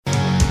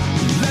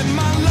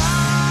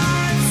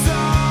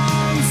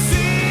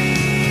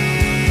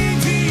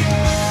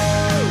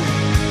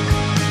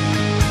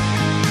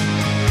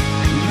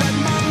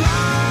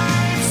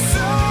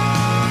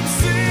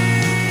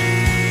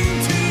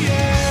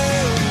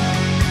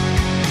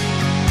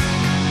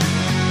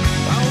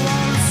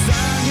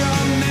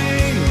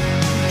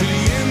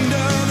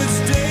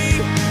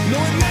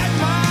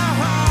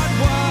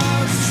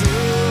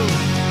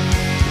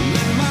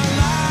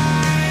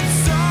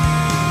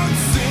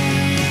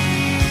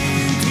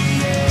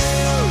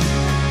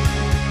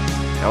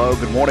Well,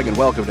 good morning and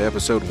welcome to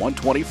episode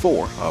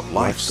 124 of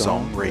Life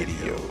Song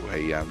Radio.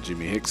 Hey, I'm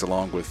Jimmy Hicks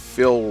along with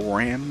Phil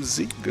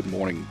Ramsey. Good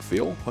morning,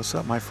 Phil. What's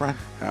up, my friend?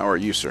 How are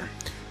you, sir?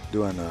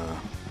 Doing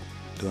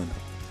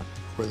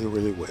really,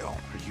 really well.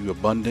 Are you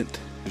abundant?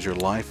 Is your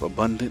life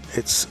abundant?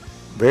 It's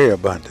very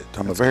abundant.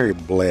 I'm a very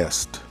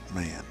blessed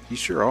man. You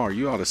sure are.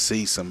 You ought to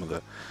see some of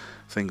the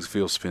things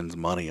Phil spends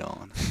money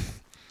on.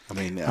 I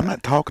mean, I'm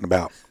not talking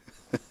about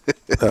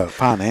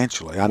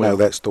financially. I know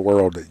that's the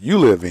world that you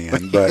live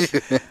in, but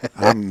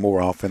I'm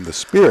more off in the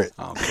spirit.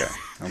 Okay.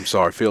 I'm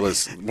sorry. Phil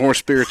is more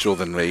spiritual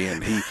than me,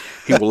 and he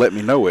will let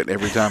me know it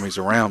every time he's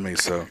around me.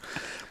 So,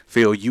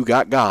 Phil, you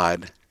got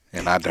God,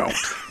 and I don't.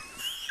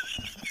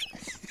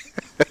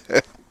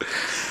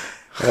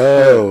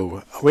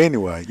 Well,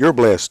 anyway, you're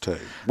blessed too.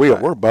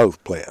 We're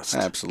both blessed.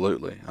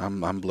 Absolutely.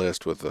 I'm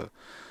blessed with a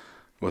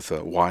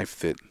wife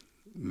that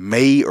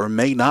may or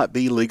may not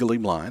be legally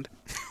blind.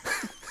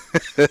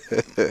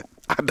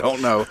 I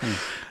don't know.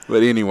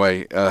 But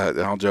anyway,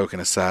 all joking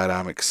aside,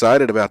 I'm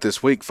excited about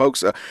this week.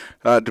 Folks,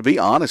 to be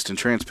honest and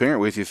transparent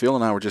with you, Phil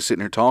and I were just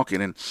sitting here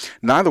talking, and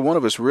neither one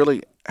of us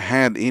really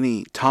had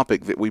any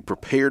topic that we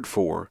prepared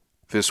for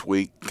this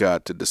week to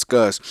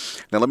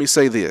discuss. Now, let me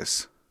say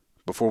this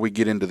before we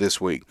get into this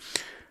week.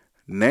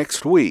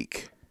 Next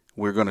week,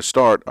 we're going to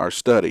start our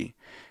study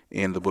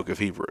in the book of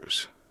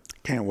Hebrews.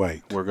 Can't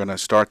wait. We're going to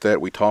start that.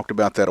 We talked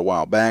about that a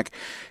while back,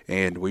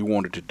 and we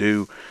wanted to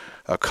do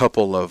a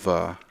couple of,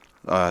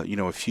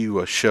 a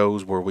few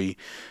shows where we,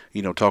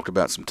 talked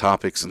about some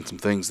topics and some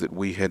things that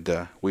we had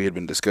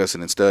been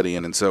discussing and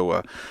studying, and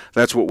so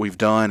that's what we've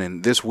done.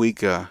 And this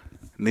week,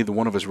 neither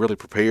one of us really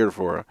prepared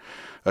for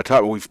a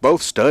topic. We've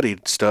both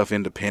studied stuff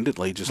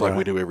independently, just like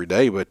we do every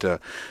day, but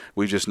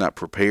we've just not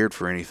prepared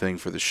for anything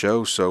for the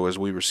show. So as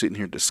we were sitting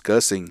here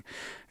discussing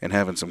and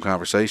having some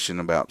conversation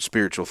about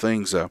spiritual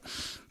things,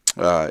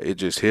 it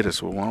just hit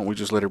us. Well, why don't we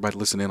just let everybody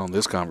listen in on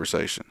this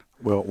conversation?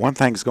 Well, one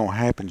thing's going to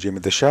happen, Jimmy.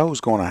 The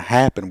show's going to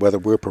happen whether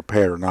we're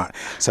prepared or not.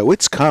 So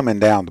it's coming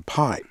down the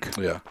pike.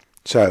 Yeah.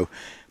 So,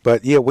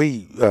 but yeah,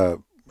 I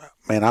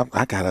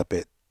got up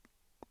at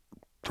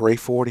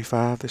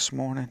 3:45 this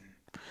morning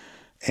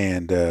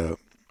and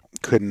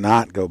could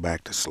not go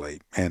back to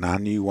sleep, and I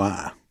knew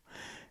why.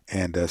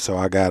 And so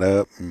I got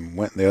up and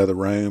went in the other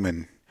room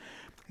and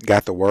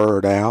got the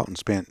word out and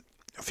spent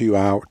 2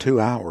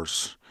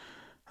 hours.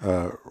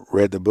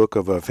 Read the book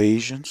of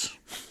Ephesians.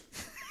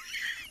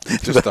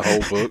 Just the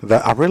whole book?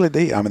 I really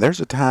did. I mean, there's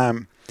a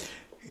time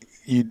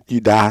you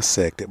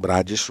dissect it, but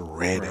I just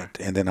read it.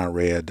 And then I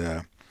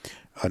read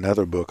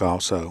another book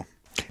also.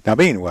 Now,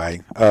 but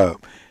anyway,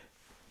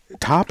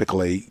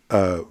 topically,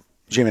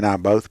 Jimmy and I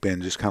have both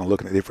been just kind of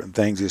looking at different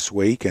things this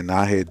week, and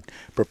I had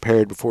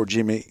prepared before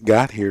Jimmy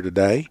got here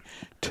today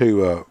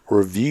to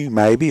review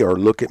maybe or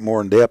look at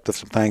more in depth of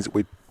some things that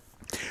we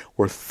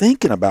were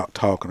thinking about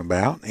talking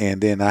about,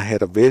 and then I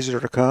had a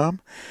visitor to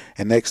come,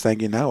 and next thing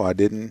you know, I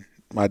didn't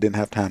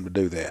have time to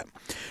do that.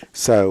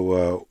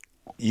 So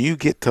you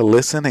get to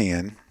listen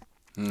in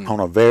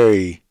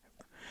on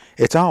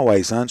it's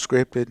always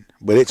unscripted,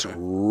 but it's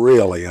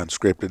really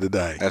unscripted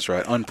today. That's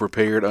right,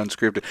 unprepared,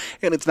 unscripted,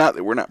 and it's not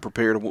that we're not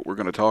prepared on what we're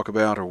going to talk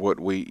about or what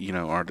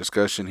our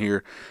discussion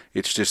here.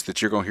 It's just that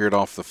you're going to hear it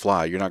off the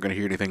fly. You're not going to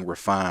hear anything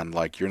refined.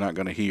 Like you're not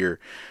going to hear,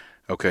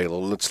 okay,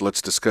 well,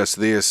 let's discuss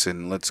this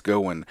and let's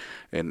go and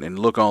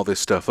look all this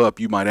stuff up.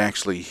 You might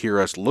actually hear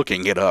us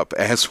looking it up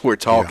as we're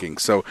talking. Yeah.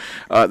 So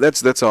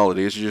that's all it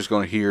is. You're just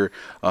going to hear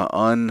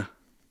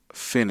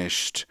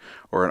unfinished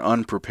or an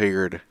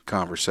unprepared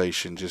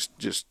conversation.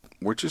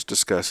 We're just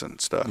discussing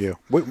stuff. Yeah,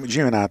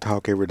 Jim and I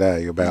talk every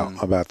day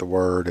about the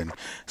Word, and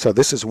so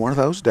this is one of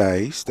those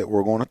days that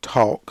we're going to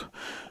talk.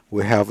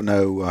 We have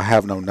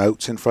no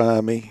notes in front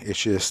of me.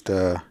 It's just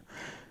some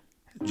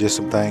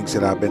things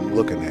that I've been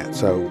looking at.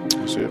 So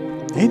that's it.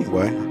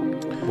 Anyway,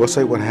 we'll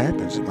see what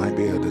happens. It might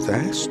be a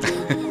disaster.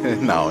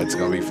 No, it's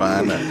going to be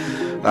fine.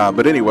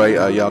 But anyway,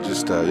 y'all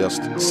sit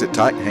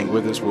tight and hang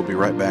with us. We'll be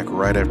right back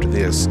right after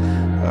this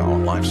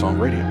on Life Song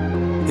Radio.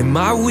 In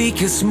my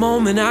weakest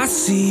moment, I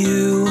see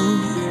you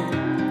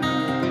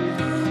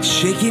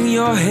shaking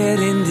your head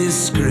in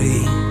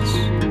disgrace.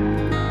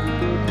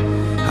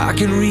 I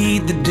can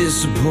read the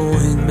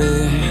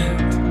disappointment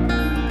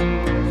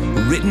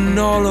written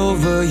all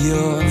over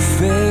your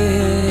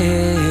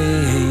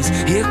face.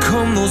 Here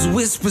come those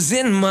whispers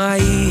in my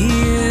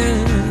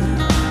ear,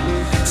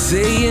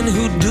 saying,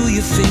 who do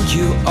you think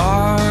you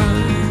are?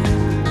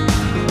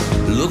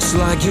 Looks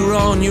like you're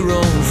on your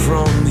own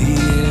from here,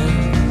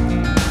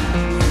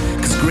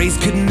 'cause grace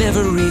could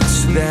never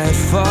reach that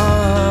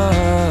far.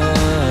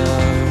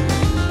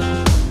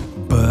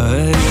 But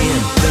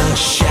in the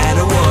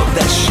shadow of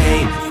that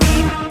shame,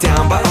 beat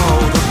down by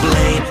all the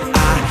blame, I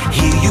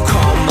hear you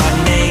call my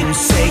name,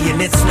 saying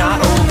it's not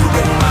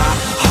over, and my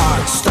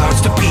heart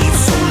starts to beat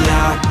so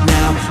loud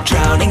now,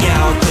 drowning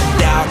out the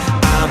doubt.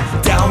 I'm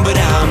down but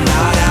I'm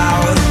not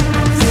out.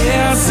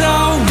 There's a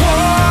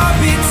war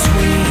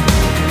between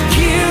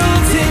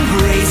guilt and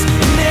grace,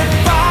 and they're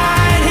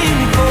fighting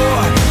for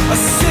a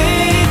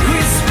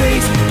sacred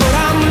space, but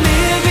I'm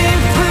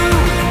living through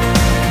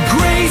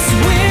grace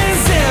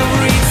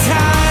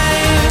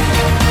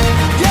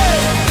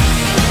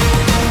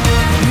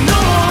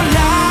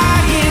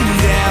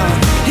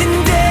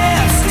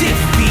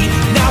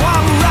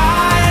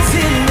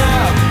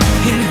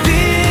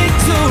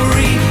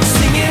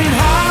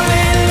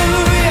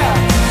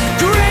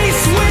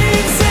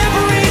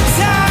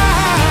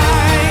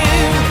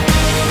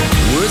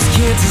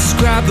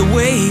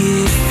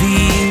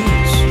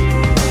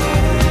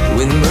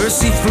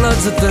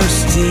floods a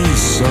thirsty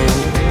soul.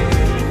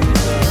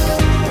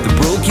 The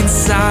broken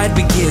side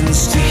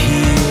begins to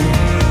heal,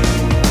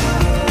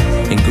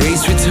 and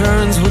grace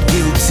returns what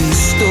guilty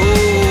stole.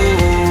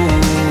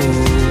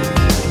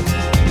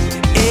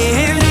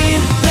 And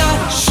in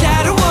the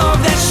shadow of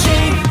that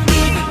shame,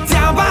 beat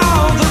down by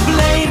all the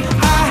blame,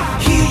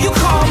 I hear you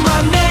call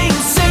my name,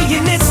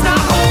 saying it's not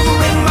over,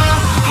 and my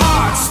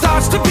heart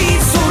starts to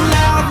beat so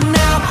loud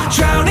now,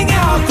 drowning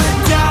out the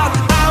doubt.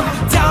 I'm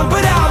down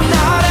but I'm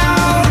not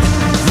out.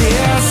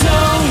 There's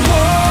a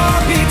war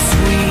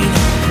between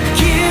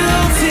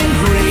guilt and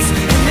grace,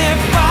 and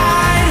they're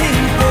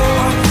fighting for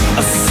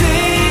a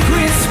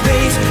sacred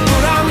space,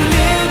 but I'm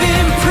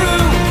living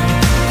proof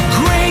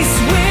grace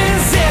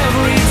wins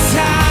every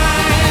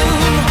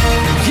time.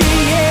 Yeah,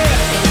 yeah.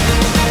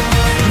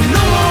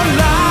 No more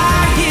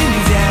lying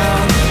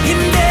down in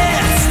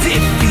death's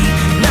defeat.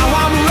 Now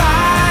I'm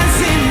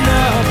rising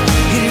up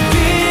in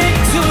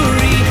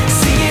victory,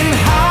 singing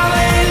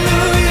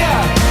hallelujah.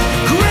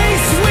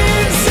 Grace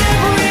wins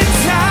every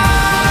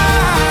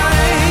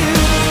time.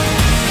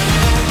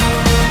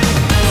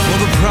 For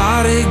the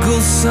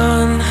prodigal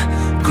son,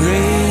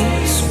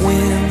 grace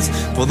wins.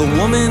 For the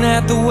woman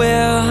at the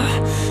well,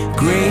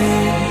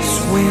 grace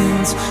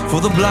wins. For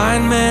the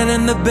blind man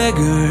and the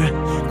beggar,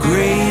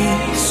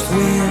 grace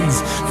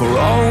wins. For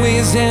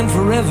always and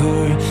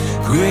forever,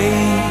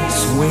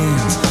 grace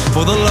wins.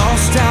 For the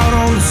lost out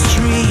on the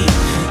street,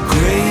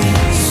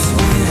 grace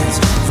wins.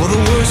 For the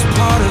worst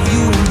part of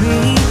you and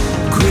me,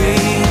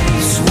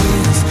 grace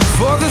wins.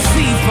 For the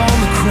thief on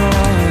the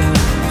cross,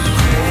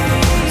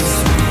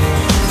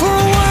 for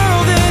a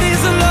world that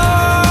is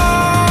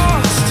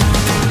lost.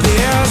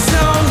 There's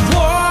a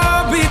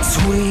war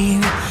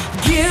between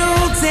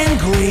guilt and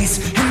grace,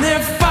 and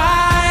they're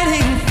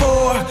fighting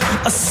for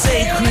a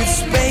sacred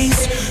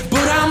space,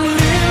 but I'm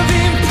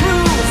living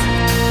proof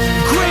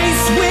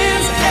grace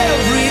wins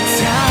every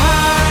time.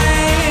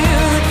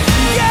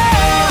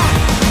 Yeah,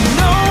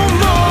 no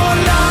more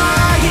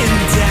lying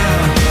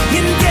down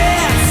in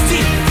death's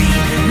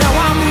defeat. Now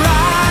I'm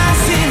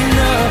rising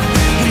up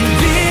in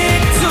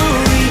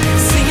victory,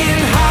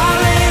 singing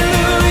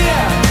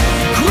hallelujah.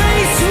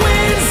 Grace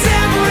wins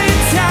every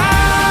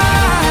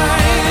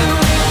time.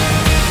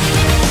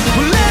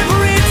 Well,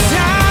 every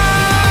time.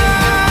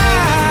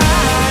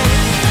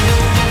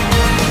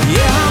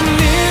 Yeah, I'm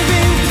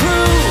living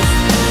proof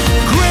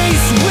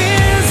grace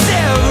wins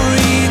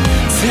every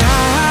time.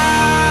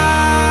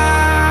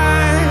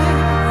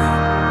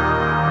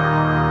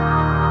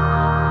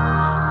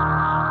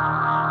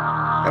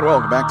 And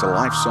welcome back to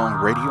Life Song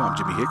Radio. I'm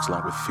Jimmy Hicks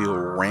along with Phil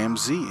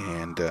Ramsey,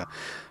 and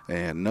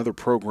another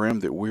program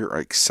that we're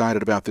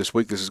excited about this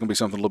week. This is going to be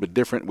something a little bit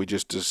different. We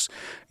just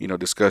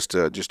discussed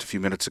just a few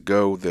minutes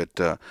ago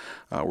that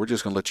we're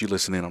just going to let you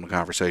listen in on a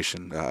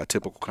conversation, a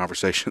typical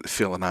conversation that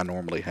Phil and I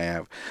normally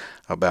have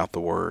about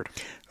the Word.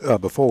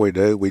 Before we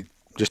do,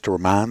 just to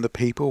remind the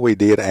people, we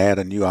did add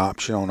a new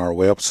option on our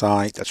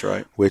website. That's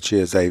right. Which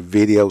is a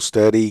video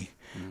study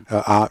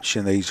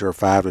option. These are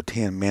 5 to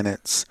 10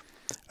 minutes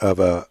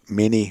of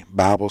mini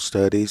Bible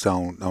studies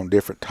on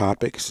different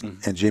topics.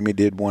 And Jimmy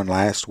did one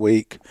last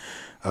week.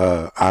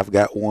 I've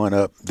got one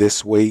up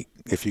this week.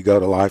 If you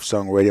go to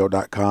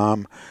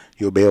lifesongradio.com,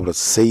 you'll be able to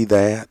see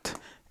that.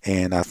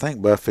 And I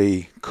think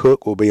Buffy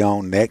Cook will be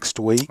on next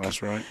week.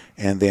 That's right.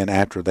 And then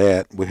after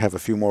that, we have a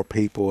few more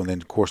people. And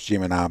then, of course,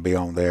 Jim and I will be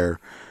on there,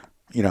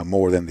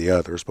 more than the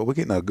others. But we're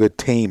getting a good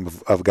team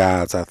of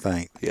guys, I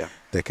think. Yeah.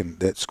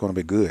 That's going to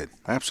be good.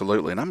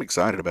 Absolutely, and I'm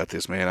excited about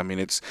this, man. I mean,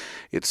 it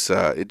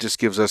just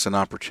gives us an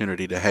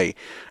opportunity to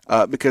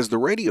because the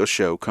radio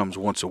show comes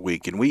once a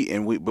week,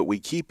 but we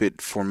keep it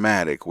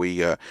formatic.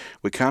 We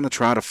kind of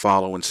try to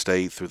follow and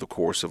stay through the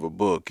course of a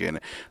book, and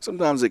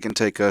sometimes it can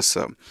take us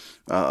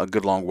a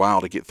good long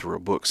while to get through a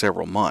book,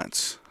 several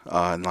months,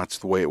 and that's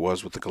the way it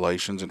was with the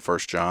Galatians and 1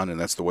 John, and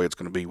that's the way it's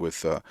going to be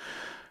with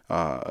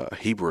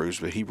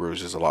Hebrews, but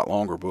Hebrews is a lot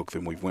longer book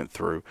than we've went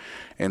through,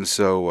 and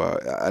so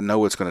I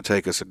know it's going to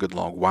take us a good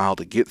long while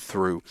to get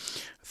through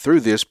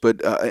this.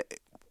 But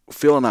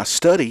Phil and I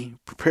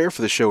prepare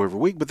for the show every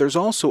week, but there's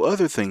also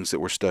other things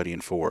that we're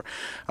studying for,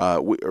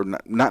 or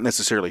not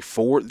necessarily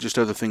for, just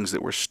other things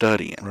that we're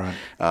studying, right?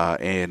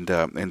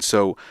 And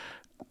so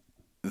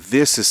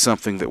this is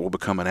something that will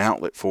become an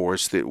outlet for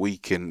us that we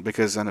can,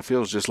 because I know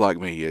Phil's just like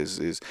me,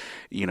 is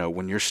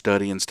when you're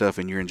studying stuff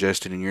and you're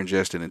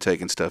ingesting and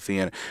taking stuff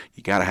in,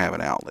 you got to have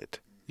an outlet.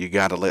 You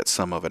got to let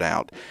some of it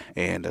out,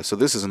 and so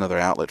this is another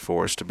outlet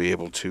for us to be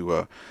able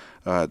to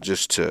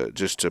just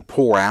to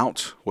pour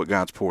out what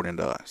God's poured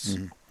into us.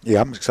 Mm-hmm. Yeah,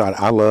 I'm excited.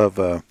 I love.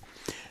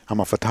 I'm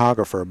a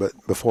photographer, but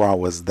before I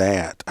was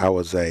that, I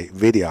was a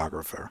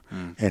videographer.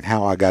 And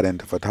how I got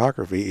into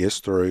photography is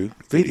through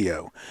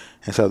video.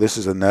 And so this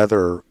is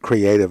another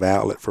creative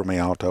outlet for me.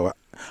 Also,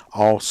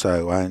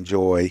 I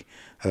enjoy,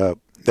 the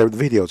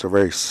videos are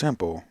very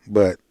simple,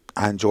 but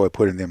I enjoy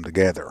putting them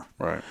together.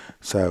 Right.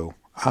 So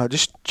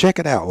just check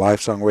it out,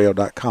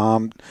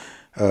 lifesongradio.com.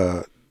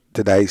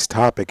 Today's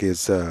topic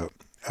is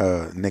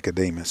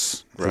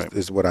Nicodemus, right.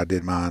 is what I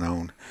did mine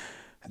on.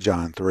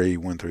 John 3,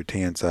 1 through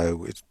 10.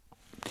 So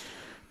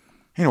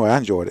anyway, I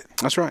enjoyed it.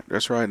 That's right.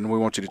 And we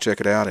want you to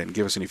check it out and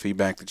give us any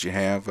feedback that you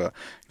have. You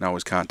can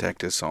always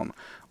contact us on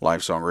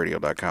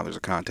livesongradio.com. There's a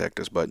contact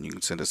us button. You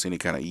can send us any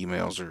kind of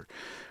emails or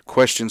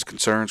questions,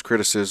 concerns,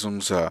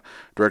 criticisms.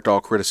 Direct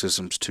all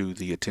criticisms to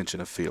the attention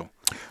of Phil.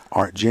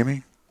 All right,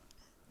 Jimmy,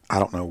 I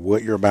don't know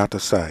what you're about to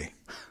say.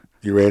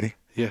 You ready?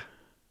 Yeah.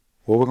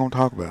 What we're going to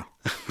talk about?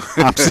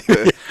 I'm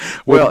serious.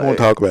 What are we going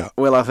to talk about?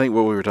 Well, I think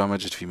what we were talking about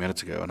just a few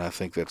minutes ago, and I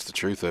think that's the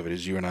truth of it,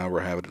 is you and I were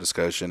having a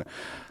discussion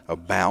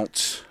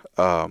about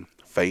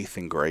faith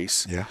and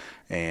grace. Yeah.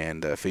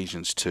 And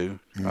Ephesians 2,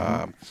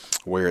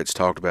 where it's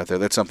talked about there.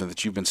 That's something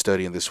that you've been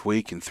studying this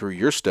week, and through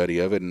your study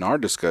of it and our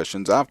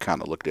discussions, I've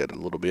kind of looked at it a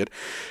little bit.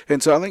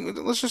 And so I think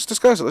let's just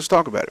discuss it. Let's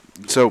talk about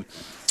it. So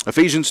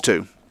Ephesians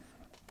 2,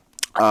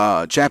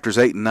 chapters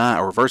 8 and 9,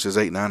 or verses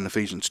 8 and 9 in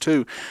Ephesians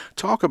 2,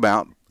 talk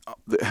about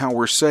how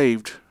we're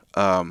saved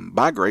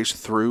by grace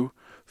through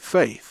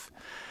faith.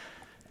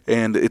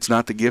 And it's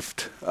not the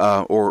gift,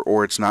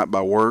 or it's not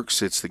by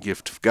works. It's the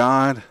gift of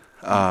God,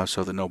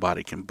 so that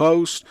nobody can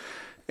boast.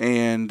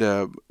 And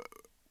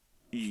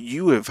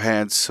you have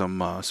had some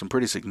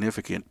pretty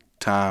significant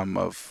time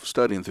of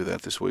studying through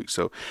that this week.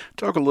 So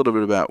talk a little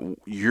bit about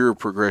your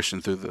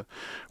progression through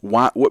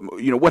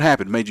what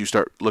happened made you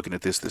start looking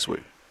at this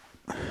week.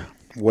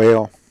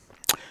 Well,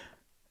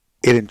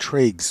 it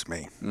intrigues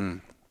me.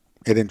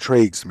 It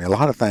intrigues me. A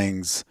lot of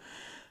things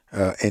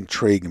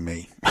intrigue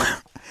me.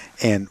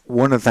 And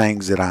one of the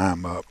things that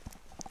I'm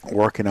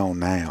working on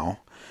now,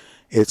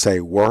 it's a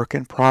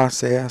working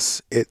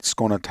process. It's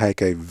going to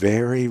take a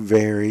very,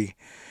 very,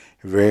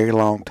 very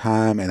long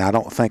time, and I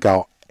don't think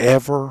I'll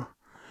ever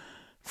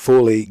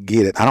fully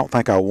get it. I don't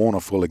think I want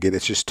to fully get it.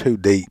 It's just too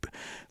deep.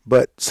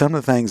 But some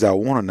of the things I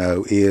want to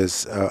know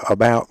is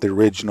about the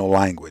original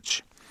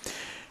language.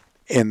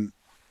 And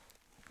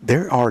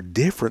there are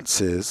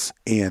differences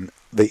in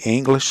the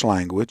English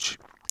language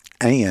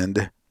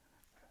and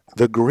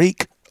the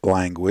Greek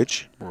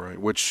language. Right,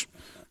 which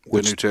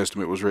the New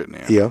Testament was written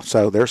in. Yeah,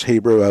 so there's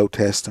Hebrew Old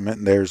Testament,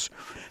 and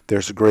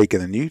there's Greek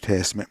in the New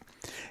Testament,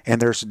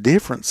 and there's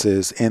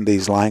differences in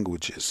these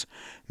languages.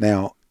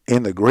 Now,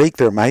 in the Greek,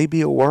 there may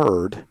be a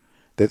word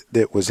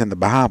that was in the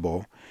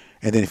Bible,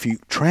 and then if you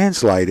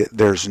translate it,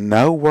 there's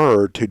no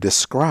word to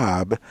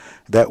describe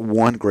that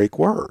one Greek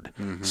word.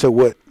 Mm-hmm. So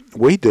what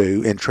we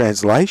do in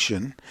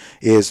translation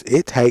is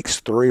it takes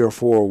 3 or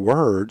 4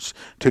 words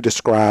to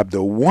describe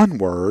the one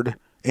word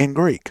in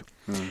Greek.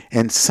 Mm.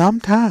 And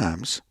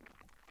sometimes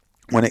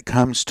when it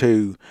comes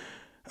to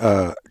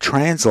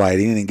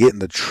translating and getting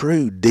the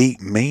true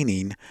deep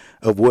meaning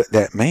of what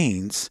that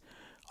means,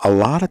 a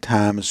lot of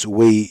times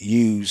we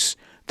use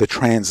the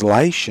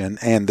translation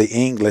and the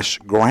English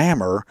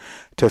grammar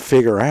to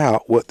figure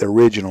out what the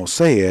original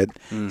said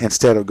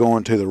instead of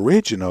going to the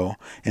original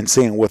and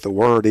seeing what the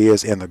word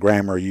is and the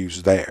grammar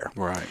used there.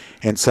 Right.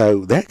 And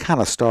so that kind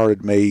of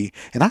started me,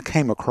 and I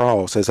came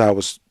across as I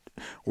was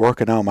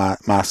working on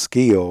my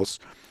skills,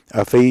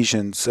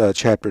 Ephesians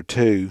chapter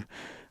 2,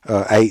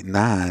 8 and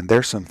 9,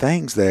 there's some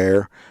things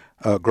there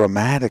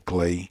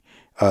grammatically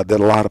that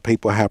a lot of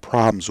people have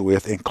problems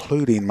with,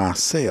 including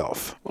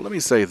myself. Well, let me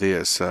say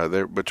this.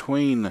 There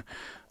between,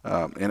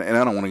 and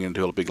I don't want to get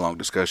into a big, long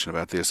discussion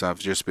about this. I've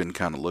just been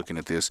kind of looking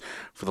at this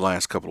for the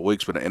last couple of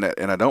weeks, and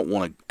I don't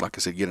want to, like I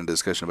said, get into a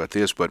discussion about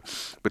this,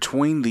 but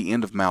between the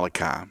end of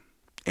Malachi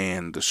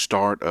and the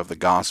start of the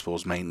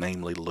Gospels,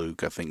 namely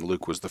Luke, I think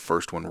Luke was the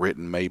first one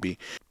written, maybe.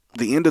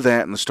 The end of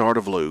that and the start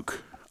of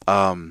Luke,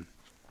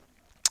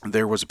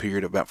 there was a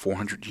period of about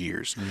 400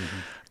 years. Mm-hmm.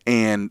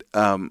 And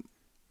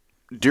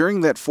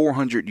during that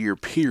 400-year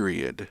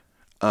period,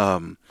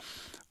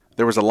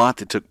 there was a lot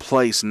that took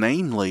place.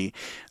 Namely,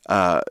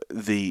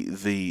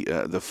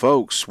 the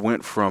folks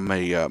went from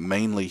a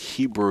mainly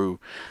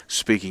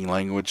Hebrew-speaking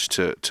language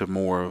to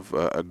more of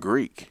a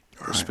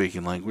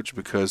Greek-speaking language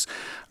because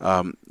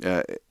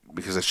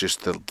that's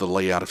just the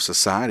layout of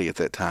society at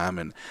that time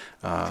and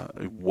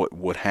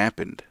what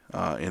happened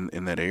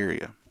in that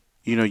area.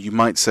 You know, you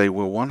might say,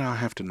 well, why do I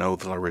have to know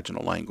the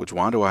original language?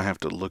 Why do I have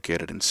to look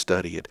at it and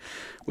study it?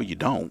 Well, you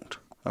don't.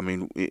 I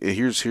mean,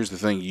 here's the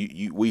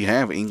thing. We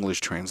have English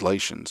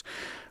translations,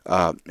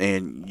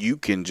 and you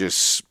can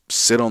just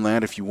sit on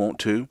that if you want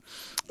to.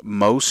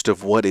 Most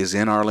of what is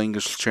in our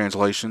English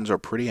translations are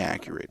pretty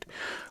accurate.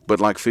 But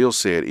like Phil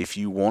said, if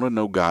you want to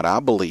know God, I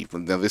believe,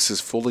 now this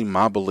is fully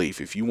my belief,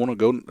 if you want to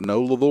go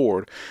know the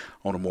Lord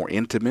on a more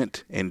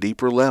intimate and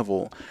deeper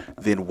level,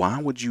 then why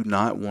would you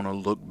not want to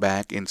look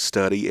back and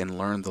study and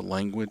learn the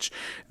language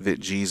that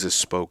Jesus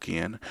spoke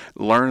in?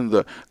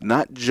 Learn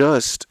not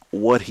just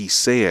what he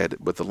said,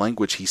 but the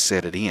language he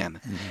said it in,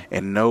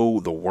 and know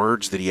the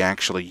words that he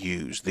actually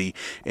used,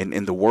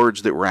 and the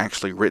words that were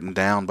actually written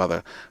down by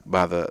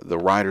the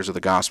writers of the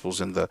Gospels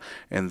and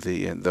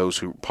those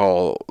who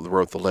Paul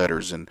wrote the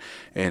letters and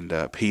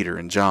Peter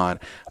and John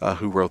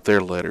who wrote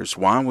their letters.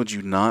 Why would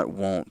you not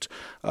want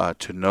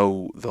to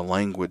know the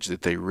language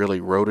that they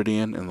really wrote it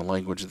in and the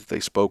language that they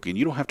spoke in.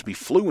 You don't have to be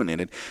fluent in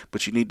it,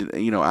 but you need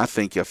to, I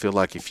feel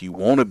like if you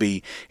want to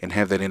be and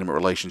have that intimate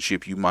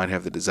relationship, you might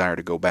have the desire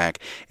to go back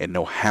and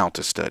know how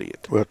to study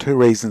it. Well, two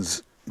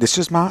reasons. This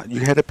is you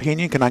had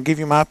opinion. Can I give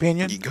you my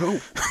opinion? You go.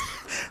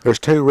 Here's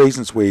two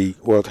reasons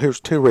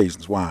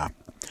why.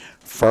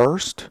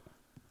 First,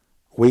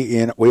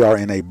 we are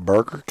in a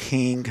Burger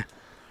King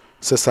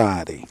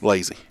society.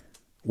 Lazy.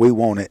 We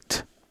want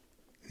it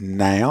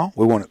now.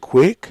 We want it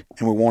quick,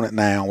 and we want it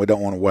now. We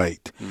don't want to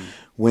wait.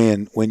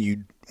 When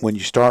you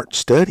start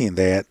studying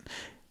that,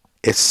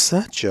 it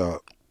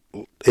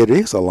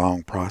is a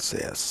long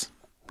process.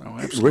 Oh,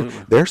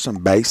 absolutely. There's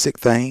some basic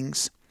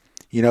things,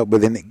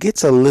 but then it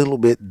gets a little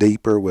bit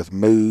deeper with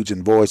moods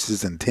and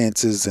voices and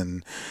tenses,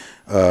 and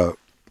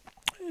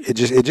it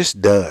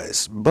just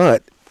does.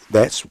 But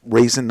that's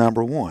reason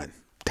number one.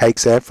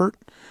 Takes effort,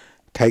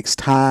 takes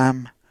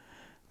time,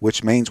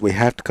 which means we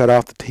have to cut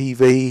off the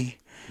TV.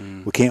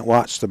 We can't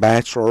watch The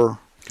Bachelor.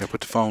 Got to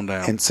put the phone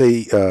down and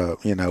see,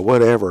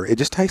 whatever. It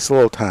just takes a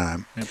little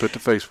time. And put the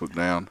Facebook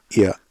down.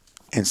 Yeah.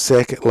 And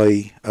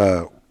secondly,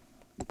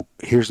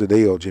 here's the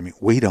deal, Jimmy.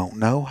 We don't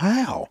know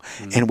how,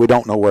 and we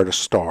don't know where to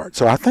start.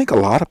 So I think a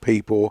lot of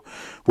people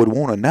would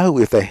want to know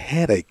if they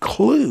had a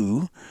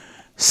clue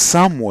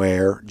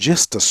somewhere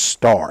just to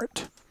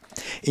start.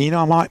 And,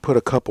 I might put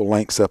a couple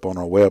links up on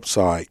our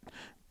website,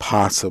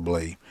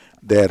 possibly,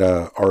 that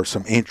are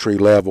some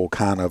entry-level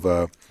kind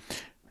of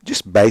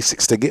just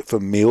basics to get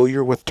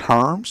familiar with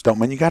terms. Don't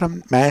mean you got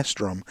to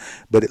master them,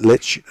 but it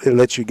lets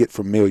you get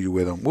familiar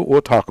with them.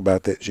 We'll talk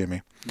about that,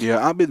 Jimmy.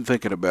 Yeah, I've been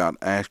thinking about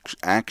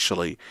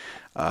actually,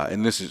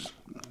 and this is,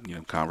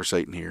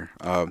 conversating here.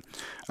 I've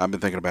been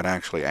thinking about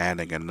actually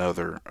adding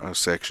another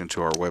section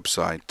to our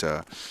website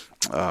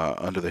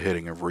under the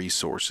heading of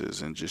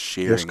resources, and just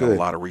sharing a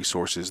lot of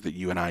resources that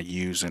you and I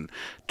use and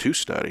to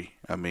study.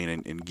 I mean,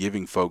 and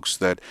giving folks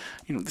that,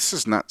 this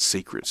is not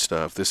secret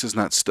stuff. This is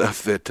not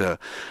stuff that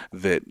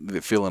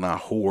Phil and I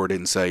hoard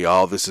and say,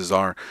 oh, this is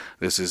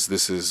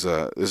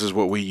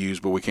what we use,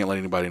 but we can't let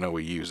anybody know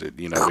we use it,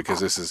 because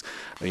this is,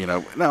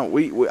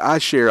 no, I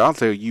share. I'll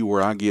tell you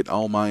where I get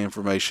all my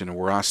information and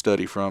where I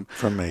study from.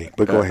 From me,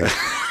 but go ahead.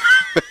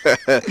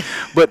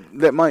 But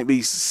that might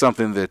be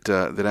something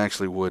that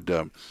actually would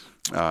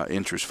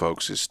interest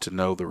folks, is to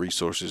know the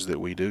resources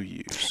that we do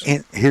use.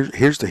 And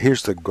here's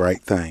the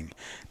great thing.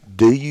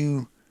 Do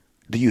you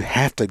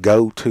have to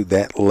go to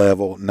that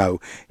level? No.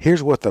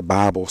 Here's what the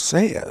Bible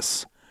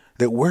says,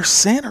 that we're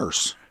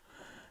sinners.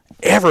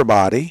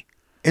 Everybody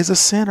is a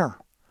sinner.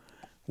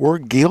 We're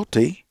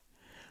guilty.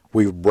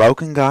 We've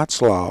broken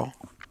God's law.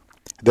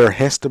 There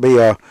has to be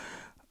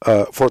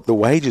for the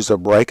wages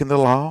of breaking the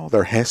law,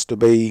 there has to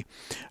be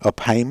a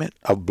payment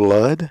of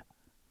blood,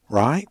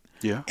 right?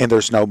 Yeah. And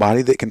there's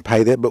nobody that can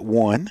pay that but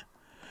one.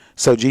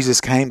 So Jesus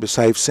came to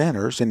save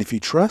sinners, and if you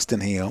trust in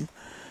Him,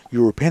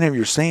 you repent of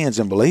your sins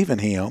and believe in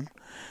Him,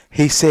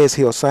 He says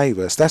He'll save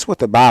us. That's what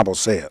the Bible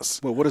says.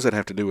 Well, what does that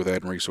have to do with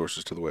adding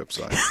resources to the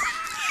website?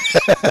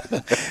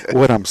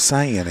 What I'm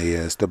saying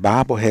is the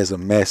Bible has a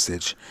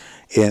message,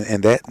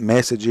 and that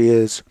message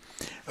is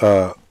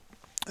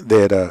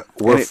that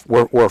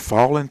we're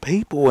fallen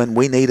people and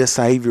we need a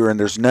Savior, and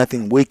there's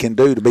nothing we can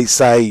do to be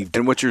saved.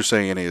 And what you're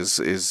saying is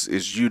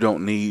you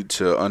don't need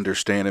to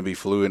understand and be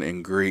fluent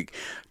in Greek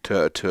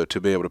to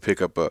be able to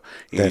pick up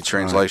any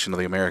translation of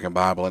the American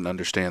Bible and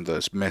understand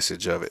the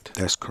message of it.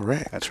 That's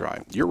correct. That's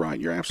right. You're right.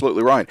 You're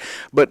absolutely right.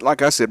 But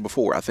like I said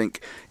before, I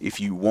think if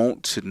you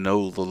want to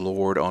know the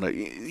Lord on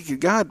it,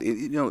 God,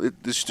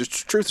 it's the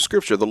truth of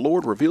Scripture. The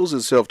Lord reveals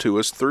Himself to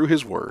us through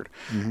His Word,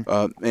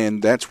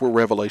 and that's where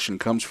revelation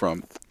comes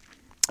from.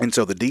 And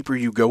so the deeper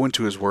you go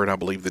into His Word, I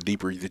believe the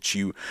deeper that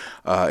you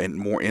and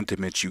more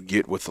intimate you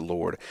get with the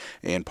Lord.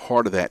 And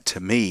part of that,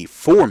 to me,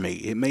 for me,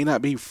 it may not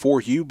be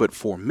for you, but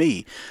for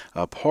me,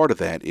 part of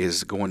that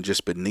is going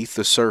just beneath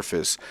the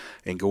surface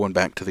and going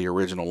back to the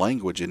original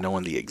language and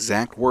knowing the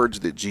exact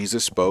words that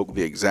Jesus spoke,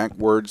 the exact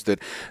words that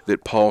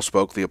Paul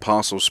spoke, the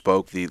apostles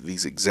spoke,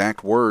 these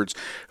exact words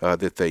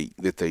that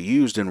they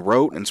used and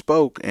wrote and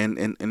spoke,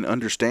 and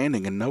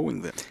understanding and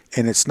knowing them.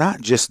 And it's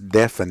not just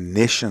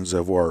definitions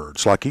of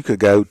words. Like you could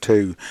go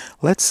to,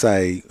 let's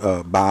say,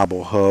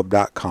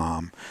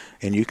 BibleHub.com,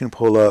 and you can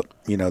pull up,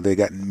 they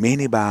got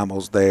many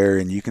Bibles there,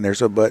 and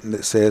there's a button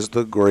that says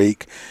the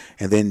Greek,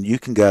 and then you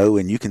can go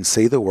and you can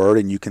see the word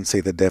and you can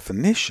see the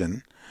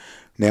definition.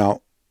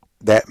 Now,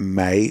 that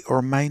may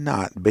or may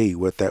not be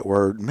what that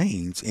word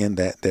means in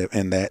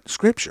that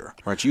scripture.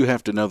 Right, you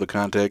have to know the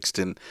context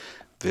and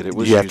that it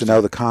was you have to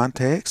know the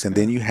context, and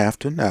then you have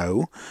to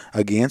know,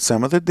 again,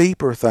 some of the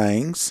deeper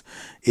things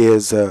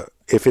is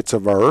if it's a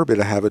verb,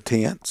 it'll have a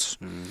tense.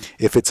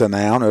 If it's a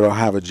noun, it'll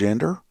have a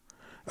gender.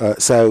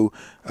 So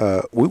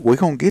we're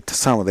going to get to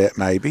some of that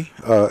maybe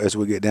as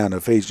we get down to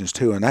Ephesians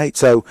 2 and 8.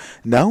 So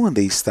knowing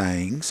these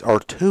things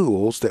are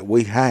tools that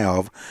we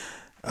have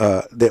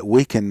that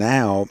we can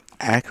now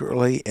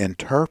accurately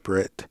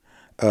interpret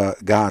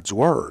God's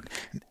Word,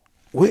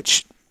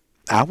 which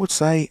I would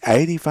say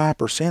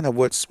 85% of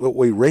what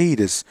we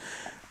read is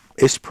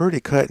it's pretty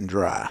cut and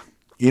dry.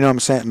 You know what I'm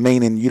saying?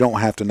 Meaning you don't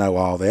have to know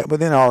all that,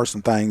 but then there are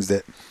some things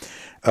that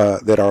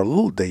that are a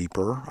little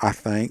deeper. I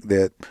think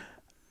that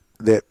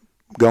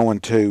going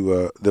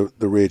to the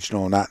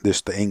original, not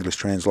just the English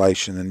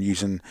translation, and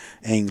using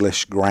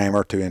English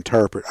grammar to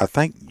interpret. I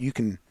think you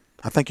can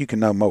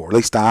know more. At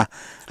least I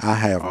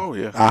have. Oh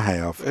yeah, I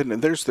have.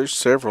 And there's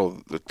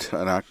several,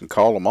 and I can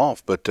call them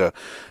off, but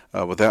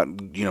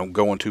without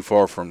going too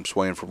far from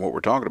swaying from what we're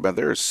talking about,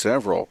 there are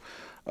several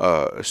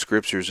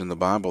scriptures in the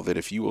Bible that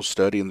if you will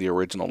study in the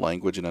original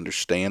language and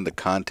understand the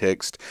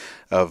context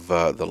of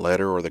the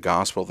letter or the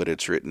gospel that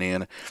it's written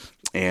in,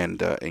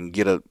 and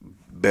get a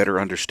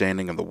better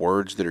understanding of the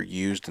words that are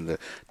used and the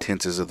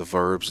tenses of the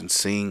verbs, and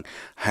seeing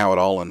how it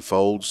all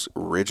unfolds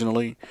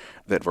originally,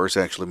 that verse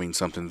actually means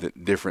something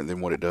different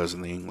than what it does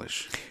in the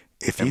English.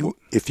 If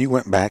you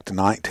went back to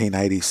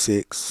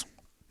 1986,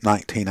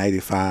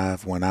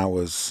 1985, when I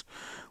was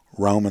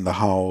roaming the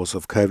halls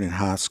of Covenant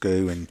High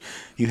School, and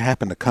you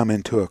happened to come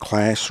into a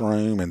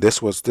classroom, and this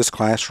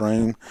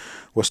classroom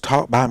was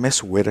taught by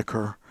Miss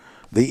Whitaker,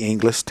 the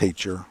English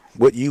teacher.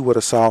 What you would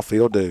have saw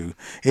Phil do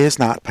is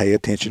not pay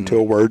attention to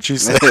a word you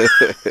said.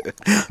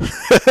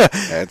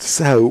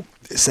 So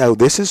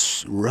this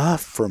is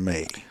rough for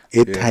me.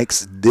 It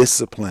takes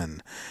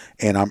discipline,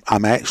 and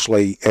I'm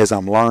actually, as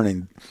I'm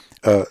learning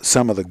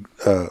some of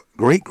the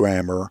Greek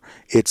grammar,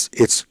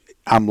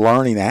 I'm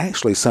learning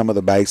actually some of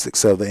the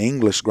basics of the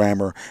English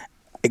grammar.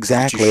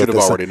 Exactly. You should have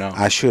already known.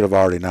 I should have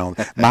already known.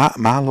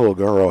 My little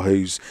girl,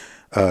 who's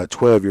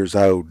 12 years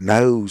old,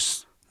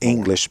 knows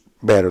English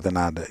better than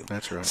I do.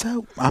 That's right.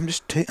 So I'm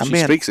just. She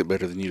speaks it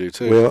better than you do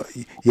too. Well,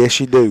 yes,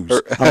 she does.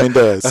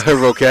 Does. Her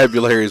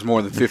vocabulary is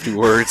more than 50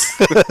 words.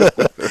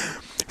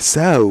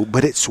 So,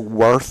 but it's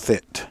worth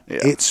it. Yeah,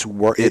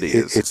 It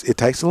is. It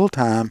takes a little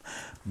time,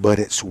 but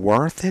it's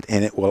worth it,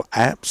 and it will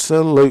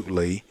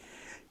absolutely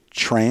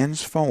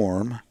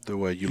transform the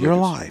way you your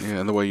look life.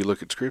 And the way you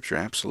look at Scripture,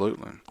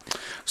 absolutely.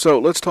 So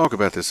let's talk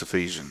about this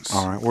Ephesians.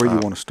 All right, where do you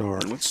want to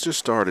start? Let's just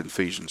start in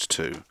Ephesians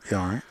 2. Yeah,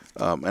 all right.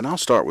 And I'll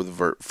start with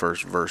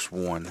first verse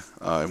 1,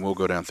 and we'll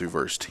go down through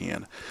verse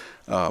 10.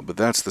 But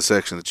that's the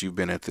section that you've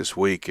been at this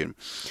week. And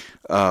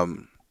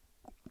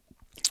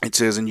it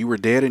says, "And you were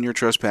dead in your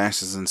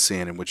trespasses and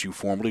sin, in which you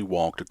formerly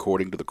walked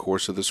according to the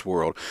course of this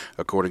world,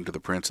 according to the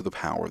prince of the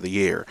power of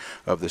the air,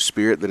 of the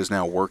spirit that is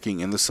now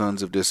working in the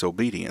sons of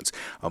disobedience.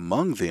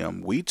 Among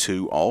them we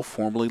too all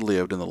formerly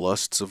lived in the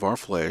lusts of our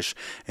flesh,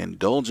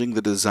 indulging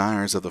the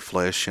desires of the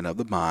flesh and of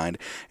the mind,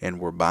 and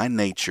were by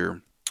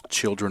nature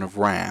children of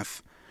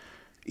wrath,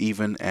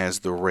 even as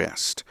the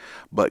rest.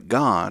 But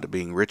God,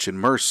 being rich in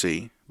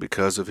mercy,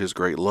 because of his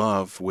great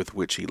love with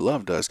which he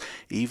loved us,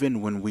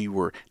 even when we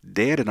were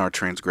dead in our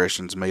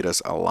transgressions, made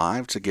us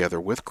alive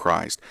together with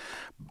Christ.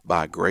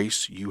 By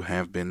grace you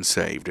have been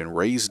saved, and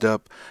raised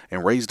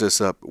us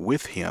up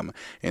with him,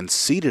 and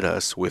seated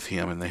us with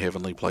him in the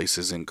heavenly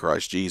places in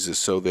Christ Jesus,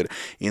 so that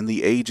in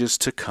the ages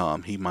to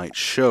come he might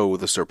show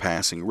the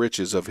surpassing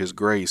riches of his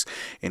grace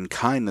and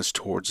kindness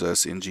towards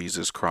us in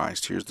Jesus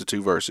Christ." Here's the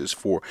two verses.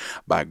 "For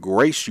by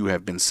grace you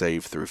have been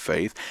saved through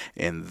faith,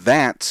 and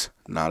that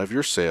not of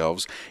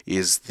yourselves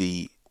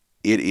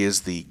it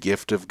is the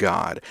gift of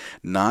God,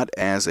 not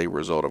as a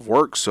result of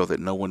works, so that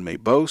no one may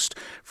boast.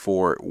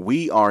 For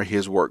we are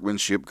his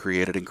workmanship,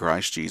 created in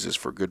Christ Jesus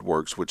for good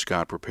works, which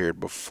God prepared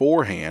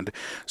beforehand,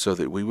 so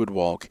that we would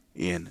walk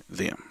in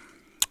them."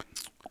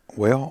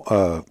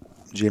 Well,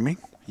 Jimmy?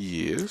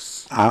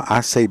 Yes?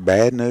 I say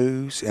bad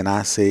news, and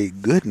I say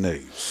good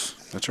news.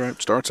 That's right.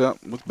 Starts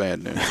out with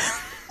bad news.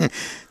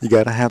 You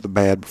got to have the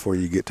bad before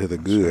you get to the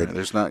good.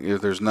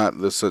 Right. There's not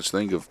the such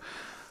thing of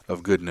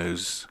good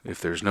news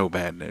if there's no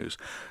bad news.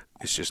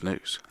 It's just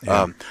news.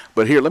 Yeah.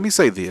 But here, let me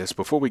say this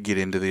before we get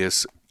into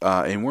this,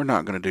 and we're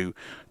not going to do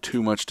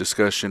too much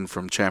discussion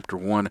from chapter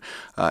 1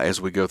 as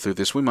we go through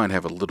this. We might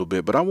have a little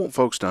bit, but I want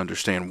folks to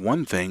understand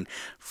one thing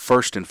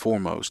first and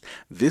foremost.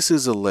 This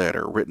is a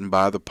letter written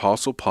by the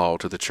Apostle Paul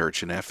to the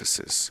church in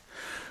Ephesus.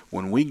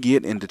 When we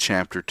get into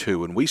chapter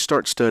 2 and we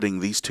start studying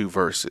these two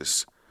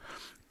verses,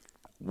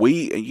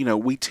 we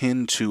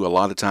tend to, a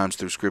lot of times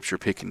through Scripture,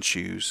 pick and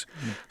choose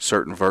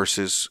certain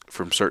verses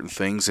from certain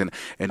things,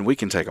 and we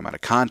can take them out of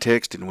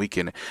context, and we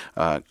can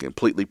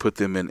completely put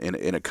them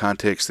in a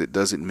context that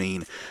doesn't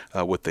mean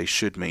what they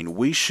should mean.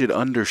 We should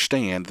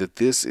understand that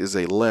this is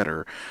a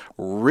letter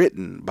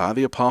written by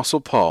the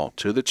Apostle Paul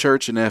to the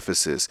church in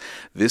Ephesus.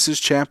 This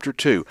is chapter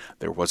 2.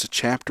 There was a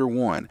chapter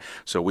 1,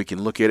 so we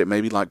can look at it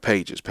maybe like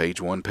pages,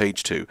 page 1,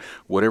 page 2,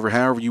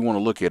 however you want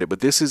to look at it. But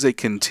this is a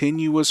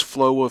continuous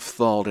flow of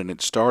thought, and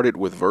it started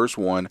with verse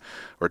 1,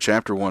 or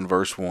chapter 1,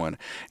 verse 1,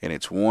 and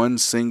it's one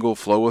single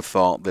flow of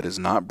thought that is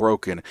not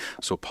broken.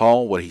 So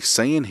Paul, what he's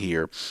saying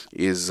here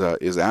is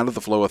out of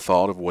the flow of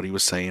thought of what he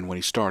was saying when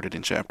he started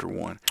in chapter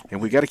 1,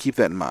 and we got to keep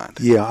that in mind.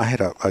 Yeah, I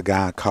had a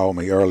guy call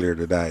me earlier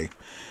today,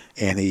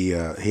 and he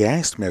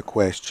asked me a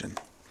question.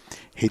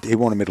 He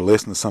wanted me to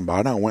listen to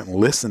somebody. I went and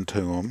listened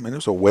to him, and it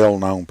was a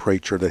well-known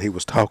preacher that he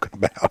was talking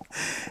about,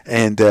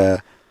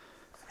 and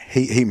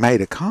he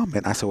made a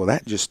comment. I said, well,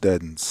 that just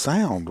doesn't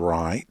sound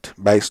right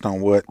based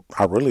on what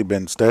I've really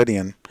been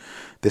studying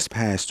this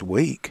past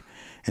week.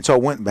 And so I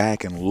went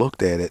back and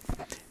looked at it,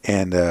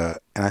 and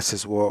I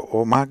says,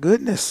 well, my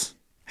goodness.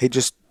 He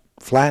just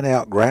flat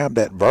out grabbed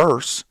that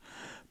verse,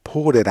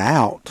 pulled it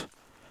out,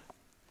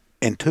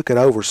 and took it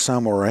over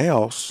somewhere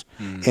else,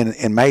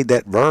 and made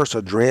that verse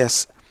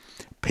address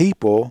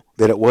people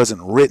that it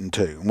wasn't written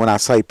to. When I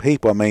say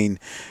people, I mean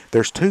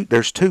there's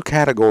two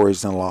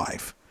categories in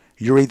life.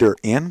 You're either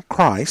in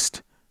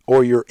Christ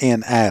or you're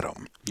in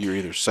Adam. You're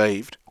either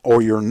saved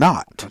or you're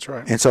not. That's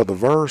right. And so the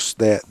verse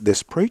that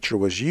this preacher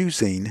was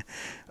using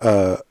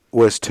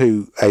was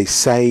to a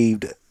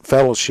saved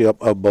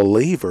fellowship of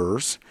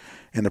believers,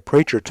 and the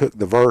preacher took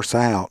the verse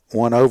out,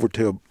 went over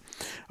to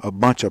a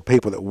bunch of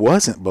people that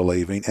wasn't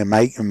believing, and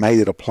made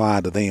it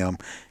apply to them.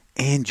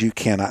 And you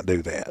cannot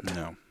do that.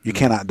 No. You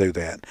cannot do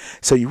that.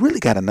 So you really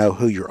got to know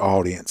who your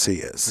audience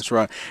is. That's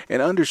right.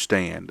 And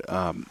understand,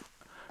 and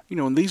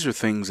these are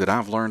things that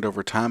I've learned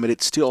over time, and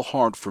it's still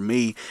hard for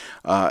me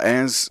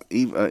as,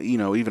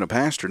 even a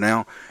pastor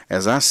now,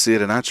 as I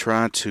sit and I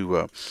try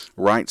to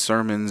write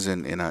sermons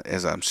and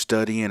as I'm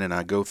studying and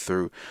I go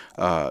through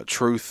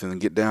truth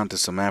and get down to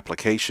some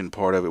application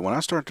part of it, when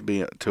I start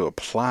to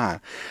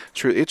apply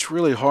truth, it's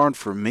really hard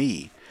for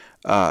me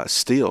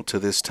still to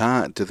this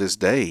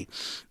day,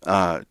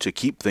 to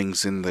keep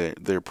things in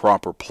their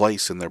proper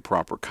place in their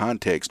proper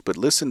context. But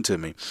listen to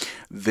me,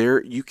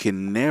 you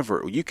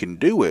can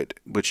do it,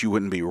 but you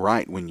wouldn't be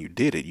right when you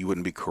did it. You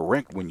wouldn't be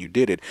correct when you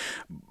did it.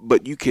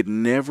 But you could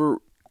never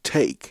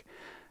take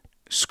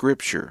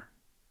Scripture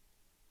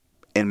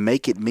and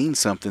make it mean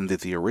something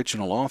that the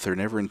original author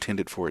never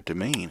intended for it to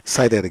mean.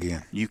 Say that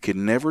again. You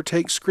can never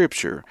take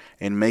Scripture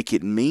and make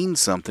it mean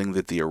something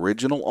that the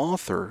original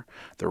author,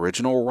 the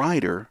original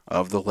writer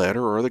of the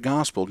letter or the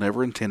gospel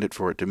never intended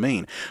for it to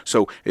mean.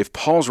 So if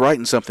Paul's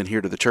writing something here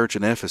to the church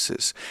in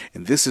Ephesus,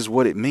 and this is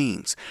what it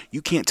means,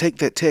 you can't take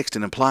that text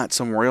and apply it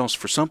somewhere else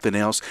for something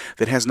else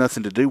that has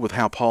nothing to do with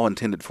how Paul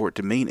intended for it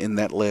to mean in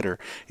that letter.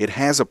 It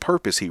has a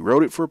purpose. He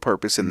wrote it for a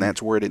purpose, and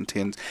that's where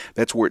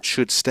it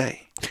should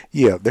stay.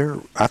 Yeah,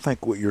 I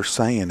think what you're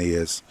saying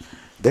is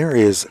there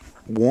is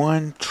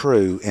one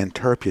true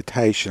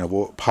interpretation of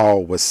what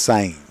Paul was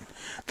saying.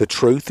 The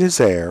truth is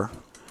there.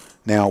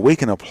 Now, we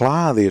can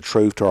apply the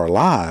truth to our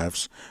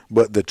lives,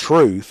 but the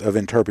truth of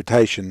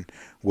interpretation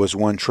was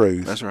one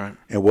truth. That's right.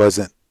 It was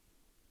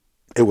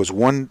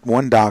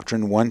one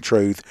doctrine, one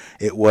truth.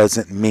 It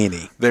wasn't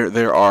many.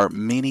 There are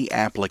many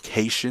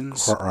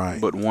applications,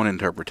 right, but one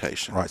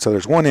interpretation. Right, so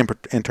there's one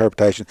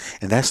interpretation,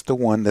 and that's the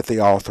one that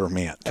the author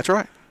meant. That's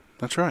right.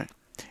 That's right.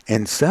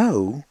 And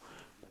so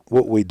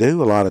what we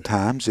do a lot of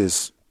times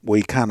is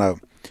we kind of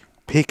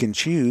pick and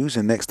choose,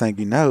 and next thing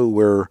you know,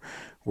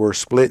 we're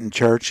splitting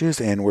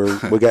churches, and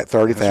we got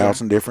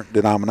 30,000 different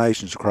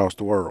denominations across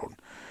the world.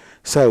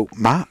 So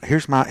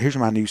here's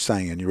my new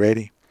saying. You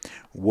ready?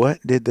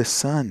 What did the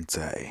Son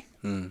say?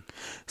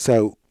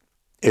 So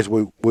as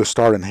we'll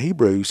start in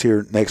Hebrews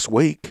here next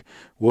week,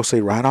 we'll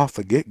see right off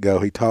the get-go,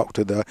 he talked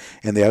in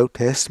the Old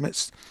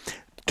Testament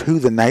to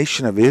the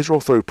nation of Israel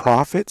through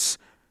prophets.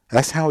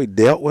 That's how he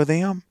dealt with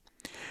them.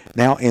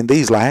 Now, in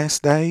these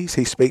last days,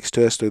 he speaks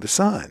to us through the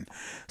Son.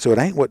 So it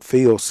ain't what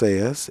Phil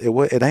says.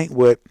 It ain't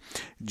what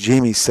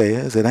Jimmy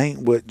says. It ain't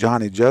what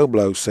Johnny Joe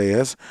Blow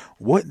says.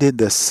 What did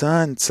the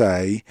Son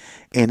say?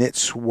 And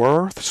it's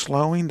worth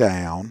slowing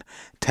down,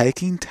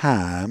 taking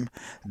time,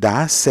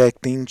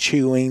 dissecting,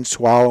 chewing,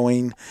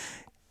 swallowing,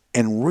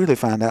 and really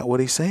find out what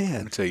he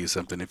said. I'll tell you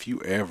something. If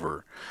you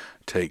ever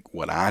take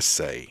what I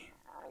say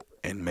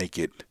and make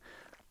it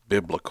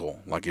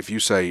biblical, like if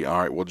you say, all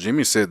right, well,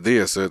 Jimmy said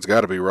this, so it's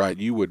got to be right,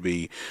 you would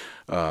be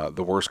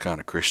the worst kind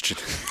of Christian.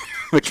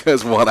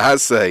 Because what I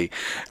say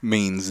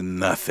means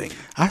nothing.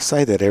 I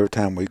say that every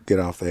time we get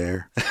off the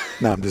air.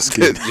 No, I'm just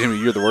kidding. Jimmy,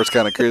 you're the worst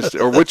kind of Christian.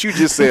 Or what you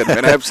just said,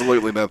 man,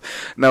 absolutely nothing.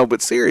 No,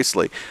 but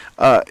seriously,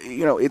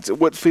 it's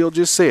what Phil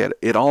just said.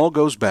 It all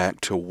goes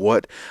back to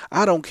what,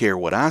 I don't care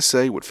what I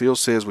say, what Phil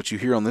says, what you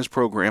hear on this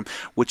program,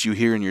 what you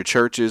hear in your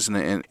churches,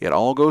 and it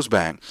all goes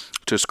back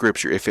to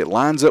Scripture. If it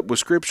lines up with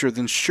Scripture,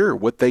 then sure,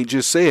 what they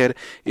just said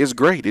is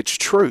great. It's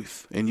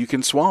truth, and you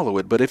can swallow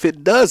it. But if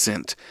it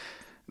doesn't,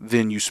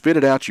 then you spit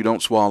it out, you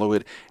don't swallow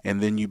it,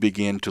 and then you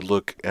begin to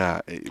look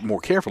more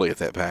carefully at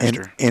that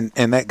pastor.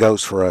 And that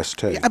goes for us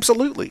too. Yeah,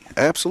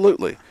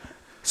 absolutely.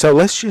 So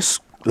let's just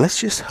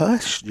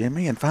hush,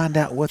 Jimmy, and find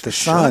out what the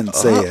Son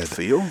said.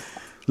 Phil.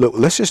 Look,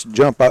 let's just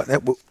jump out.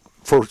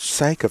 For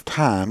sake of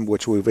time,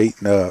 which we've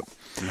eaten up,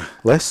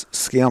 let's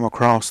skim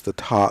across the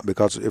top,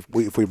 because if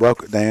we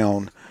broke it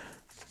down,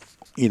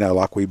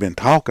 like we've been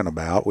talking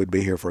about, we'd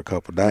be here for a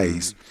couple of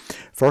days.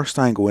 First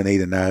thing we need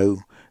to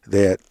know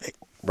that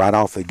right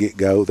off the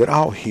get-go, that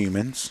all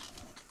humans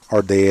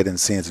are dead in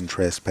sins and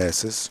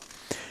trespasses.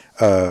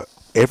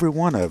 Every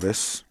one of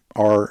us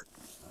are,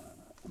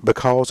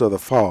 because of the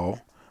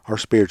fall, are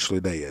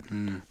spiritually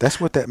dead. That's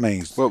what that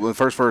means. Well, the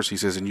first verse he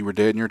says, and you were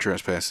dead in your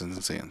trespasses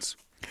and sins.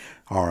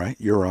 All right,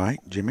 you're right,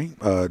 Jimmy.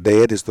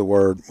 Dead is the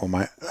word.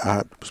 Well,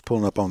 I was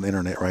pulling up on the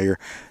internet right here.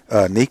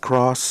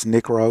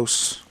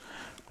 Nikros,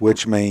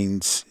 which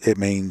means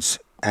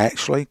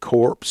actually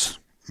corpse,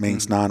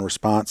 means Mm,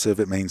 non-responsive.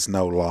 It means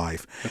no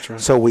life. that's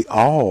right. So we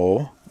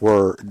all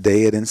were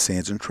dead in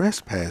sins and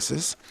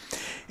trespasses,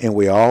 and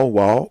we all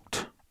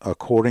walked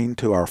according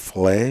to our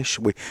flesh.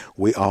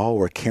 We all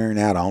were carrying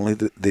out only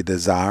the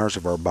desires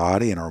of our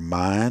body and our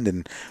mind,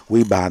 and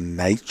we by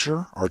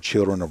nature are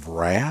children of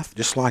wrath,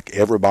 just like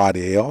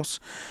everybody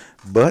else.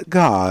 But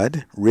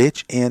God,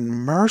 rich in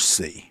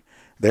mercy,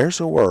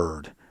 there's a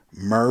word,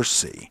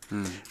 mercy,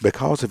 Mm.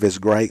 because of his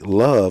great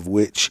love,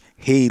 which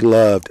he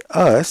loved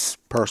us,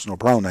 personal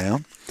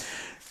pronoun.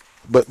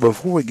 But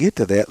before we get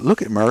to that,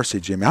 look at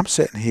mercy, Jimmy. I'm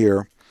sitting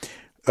here.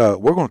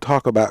 We're going to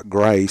talk about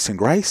grace, and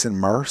grace and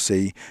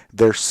mercy,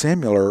 they're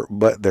similar,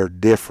 but they're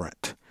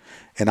different.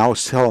 And I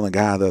was telling the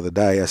guy the other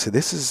day, I said,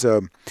 this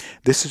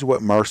is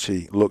what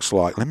mercy looks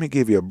like. Let me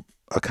give you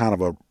a kind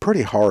of a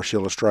pretty harsh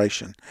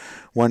illustration.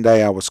 One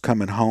day I was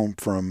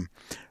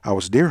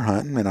deer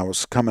hunting, and I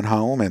was coming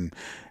home, and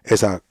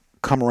as I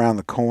come around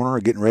the corner,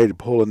 getting ready to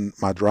pull in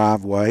my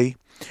driveway,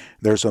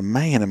 there's a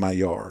man in my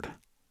yard.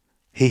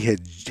 He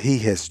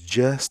has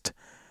just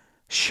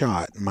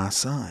shot my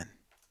son.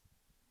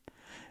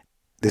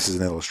 This is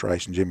an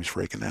illustration. Jimmy's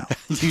freaking out.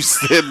 You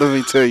said, let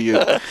me tell you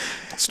a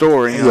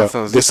story. And I Yeah,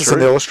 thought, is this is an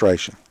true?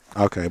 illustration.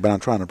 Okay, but I'm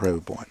trying to prove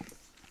a point.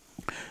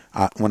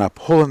 When I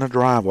pull in the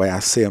driveway, I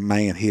see a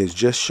man. He has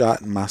just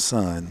shot my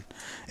son,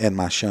 and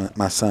my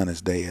son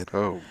is dead.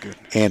 Oh,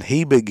 goodness. And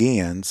he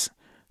begins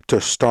to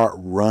start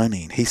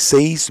running. He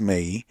sees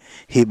me.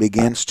 He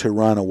begins to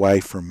run away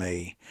from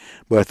me.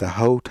 But the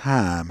whole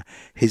time,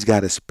 he's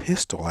got his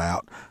pistol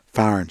out,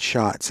 firing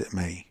shots at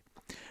me.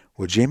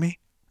 Well, Jimmy,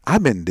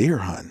 I've been deer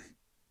hunting.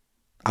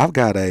 I've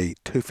got a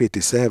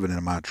 257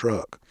 in my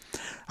truck.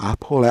 I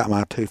pull out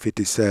my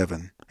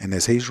 257, and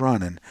as he's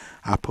running,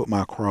 I put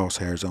my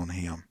crosshairs on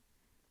him.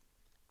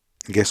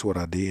 And guess what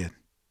I did?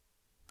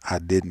 I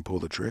didn't pull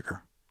the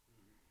trigger.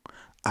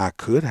 I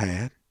could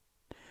have.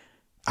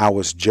 I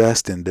was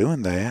just in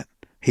doing that.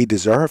 He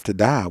deserved to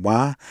die.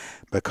 Why?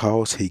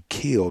 Because he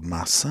killed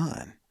my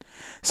son.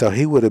 So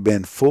he would have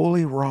been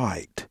fully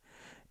right,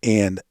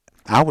 and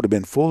I would have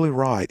been fully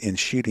right in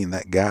shooting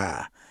that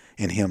guy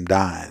and him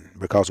dying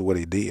because of what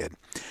he did.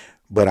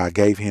 But I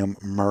gave him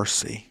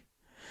mercy.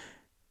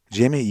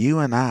 Jimmy, you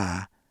and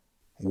I,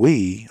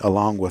 we,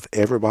 along with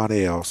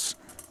everybody else,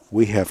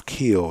 we have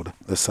killed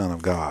the Son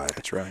of God.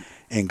 That's right.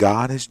 And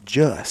God is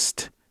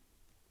just.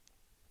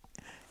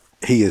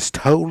 He is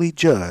totally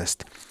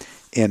just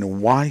in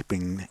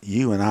wiping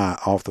you and I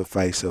off the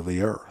face of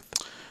the earth.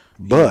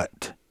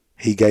 But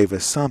he gave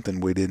us something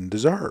we didn't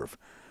deserve.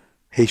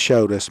 He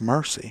showed us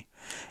mercy.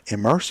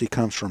 And mercy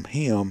comes from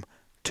him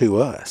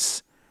to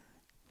us.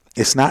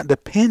 It's not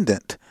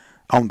dependent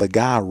on the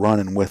guy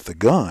running with the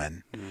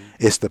gun.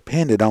 It's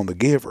dependent on the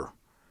giver.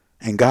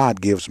 And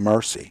God gives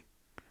mercy.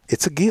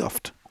 It's a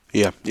gift.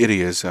 Yeah, it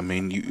is. I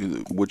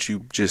mean, what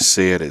you just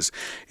said is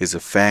a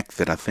fact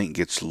that I think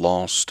gets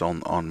lost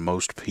on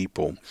most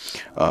people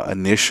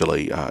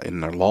initially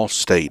in their lost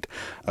state,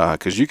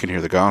 because you can hear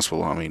the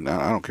gospel. I mean,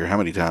 I don't care how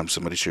many times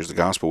somebody shares the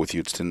gospel with you.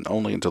 It's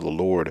only until the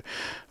Lord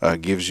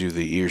gives you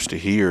the ears to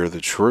hear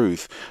the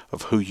truth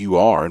of who you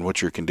are and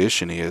what your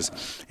condition is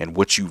and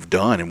what you've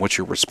done and what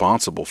you're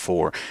responsible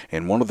for.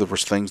 And one of the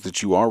things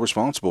that you are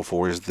responsible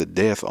for is the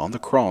death on the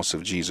cross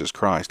of Jesus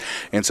Christ.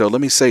 And so let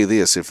me say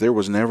this: if there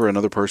was never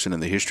another person in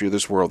the history of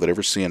this world that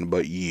ever sinned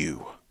but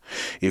you,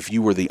 if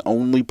you were the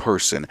only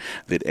person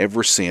that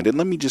ever sinned, and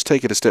let me just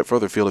take it a step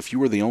further, Phil, if you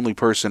were the only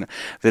person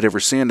that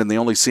ever sinned and the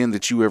only sin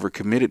that you ever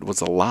committed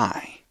was a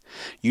lie,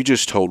 you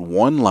just told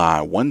one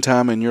lie one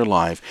time in your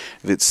life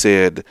that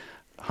said,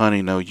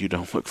 honey, no, you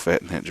don't look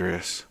fat in that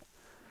dress,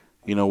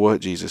 you know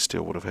what? Jesus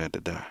still would have had to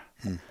die.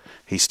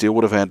 He still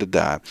would have had to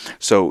die.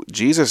 So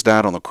Jesus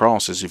died on the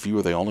cross as if you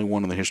were the only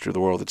one in the history of the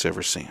world that's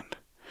ever sinned.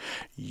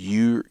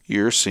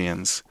 Your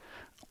sins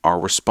are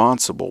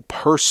responsible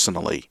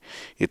personally.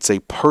 It's a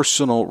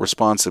personal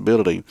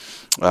responsibility.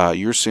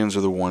 Your sins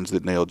are the ones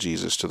that nailed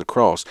Jesus to the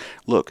cross.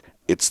 Look,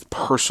 it's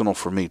personal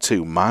for me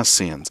too. My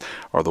sins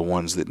are the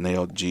ones that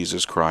nailed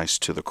Jesus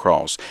Christ to the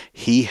cross.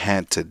 He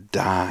had to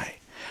die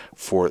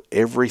for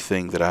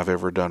everything that I've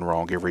ever done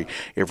wrong,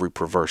 every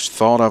perverse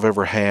thought I've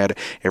ever had,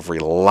 every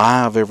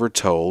lie I've ever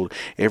told,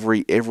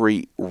 every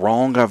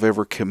wrong I've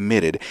ever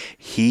committed.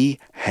 He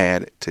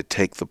had to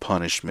take the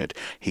punishment.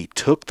 He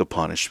took the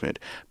punishment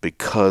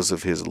because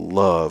of his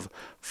love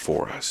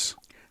for us.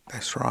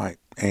 That's right.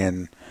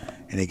 And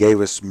he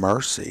gave us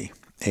mercy.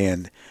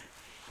 And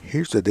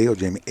here's the deal,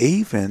 Jimmy.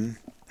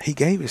 He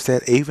gave us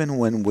that even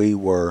when we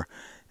were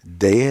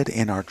dead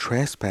in our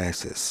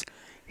trespasses.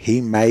 He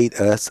made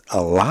us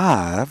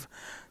alive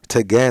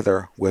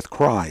together with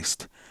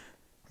Christ.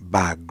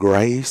 By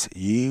grace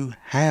you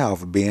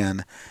have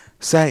been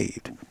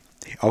saved.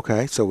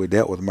 Okay, so we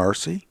dealt with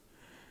mercy,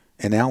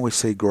 and now we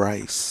see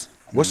grace.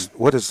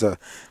 What is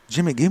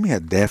Jimmy, give me a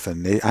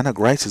definition. I know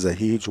grace is a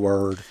huge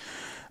word.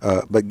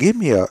 But give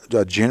me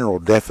a general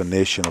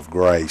definition of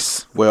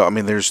grace. Well, I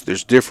mean, there's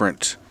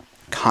different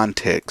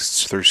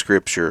contexts through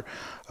Scripture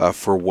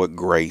for what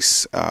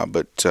grace,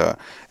 but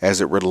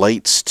as it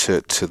relates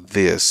to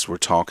this, we're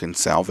talking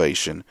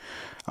salvation.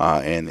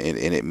 And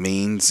it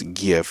means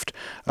gift,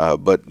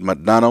 but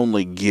not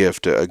only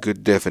gift. A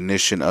good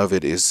definition of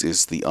it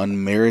is the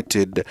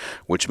unmerited,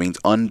 which means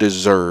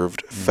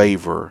undeserved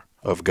favor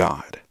of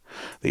God.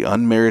 The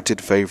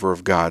unmerited favor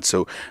of God.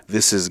 So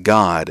this is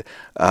God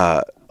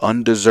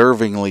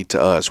undeservingly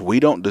to us. We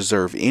don't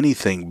deserve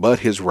anything but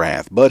His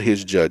wrath, but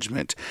His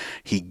judgment.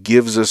 He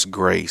gives us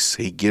grace.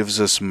 He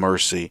gives us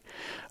mercy.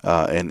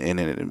 And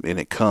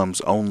it comes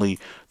only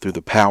through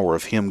the power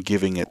of Him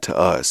giving it to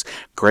us.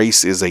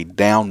 Grace is a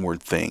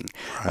downward thing.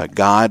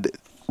 God,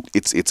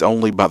 it's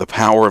only by the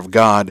power of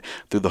God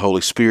through the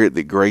Holy Spirit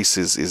that grace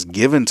is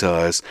given to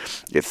us.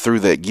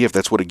 Through that gift,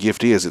 that's what a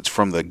gift is. It's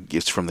from the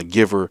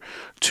giver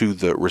to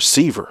the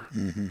receiver.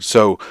 Mm-hmm.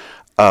 So,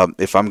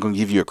 if I'm going to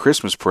give you a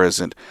Christmas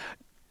present,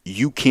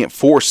 you can't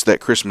force that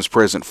Christmas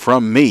present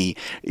from me.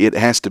 It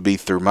has to be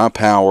through my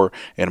power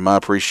and my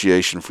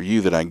appreciation for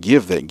you that I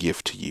give that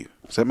gift to you.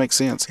 Does that make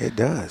sense? It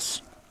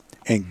does.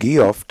 And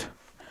gift,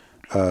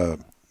 the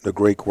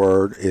Greek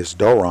word is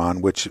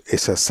doron, which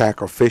is a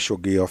sacrificial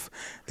gift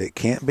that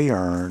can't be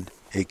earned.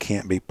 It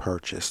can't be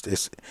purchased.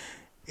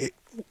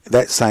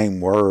 That same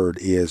word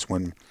is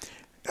when,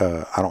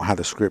 I don't have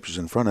the scriptures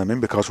in front of me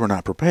because we're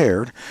not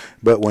prepared,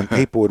 but when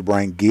people would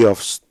bring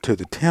gifts to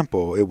the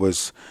temple, it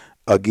was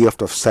a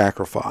gift of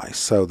sacrifice.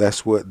 So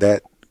that's what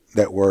that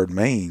word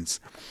means.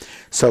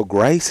 So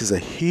grace is a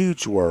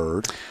huge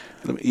word.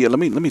 Let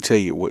me tell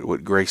you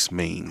what grace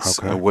means.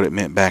 Okay. What it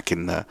meant back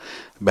in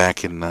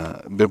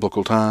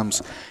biblical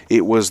times.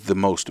 It was the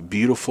most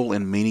beautiful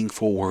and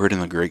meaningful word in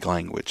the Greek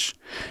language.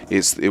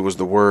 It was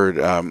the word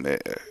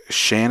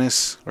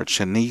chanis or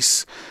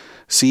chanis,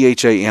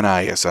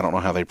 chanis. I don't know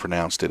how they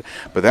pronounced it,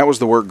 but that was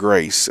the word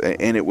grace,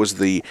 and it was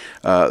the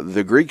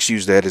Greeks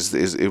used that as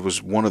it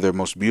was one of their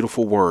most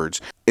beautiful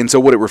words. And so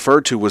what it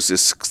referred to was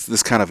this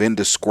kind of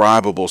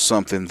indescribable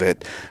something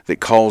that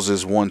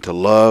causes one to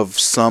love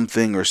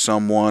something or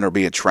someone or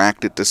be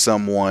attracted to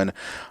someone.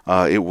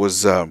 It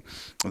was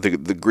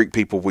the Greek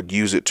people would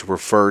use it to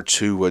refer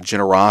to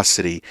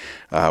generosity,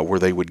 where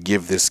they would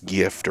give this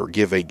gift or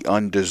give a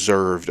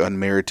undeserved,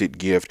 unmerited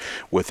gift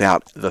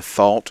without the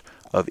thought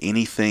of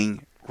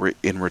anything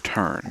in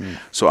return.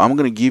 So I'm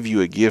going to give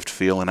you a gift,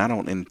 Phil, and I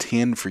don't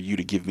intend for you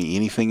to give me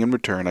anything in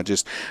return.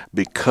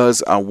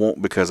 Because I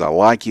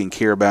like you and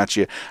care about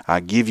you, I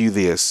give you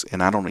this,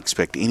 and I don't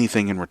expect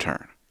anything in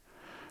return.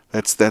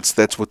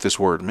 That's what this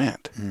word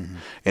meant. Mm-hmm.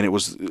 And it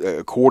was,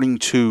 according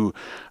to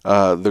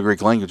the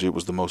Greek language, it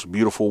was the most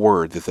beautiful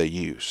word that they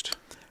used.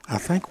 I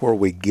think where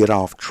we get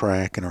off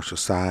track in our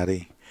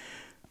society,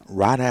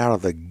 right out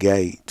of the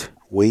gate,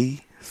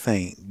 we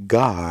think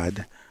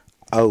God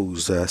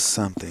owes us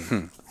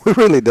something. We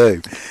really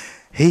do.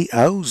 He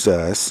owes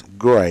us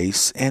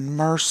grace and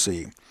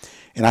mercy.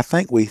 And I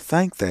think we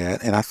think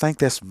that, and I think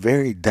that's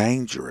very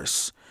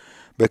dangerous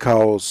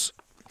because,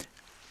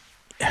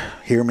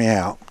 hear me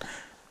out,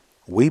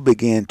 we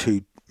begin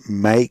to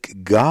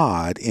make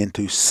God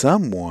into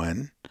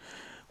someone.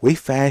 We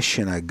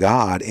fashion a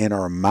God in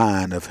our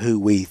mind of who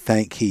we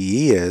think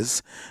He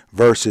is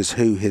versus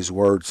who His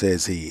Word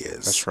says He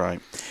is. That's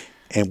right.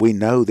 And we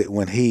know that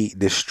when He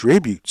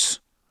distributes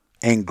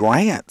and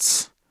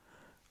grants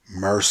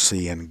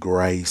mercy and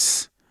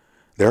grace,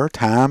 there are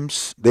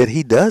times that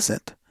He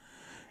doesn't.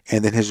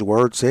 And then His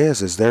Word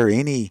says, is there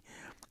any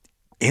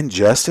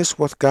injustice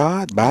with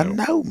God? By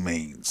no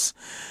means.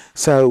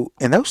 So,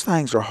 and those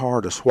things are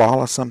hard to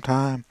swallow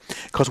sometimes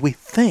because we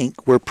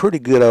think we're pretty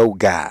good old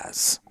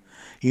guys.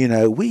 You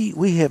know,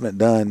 we haven't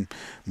done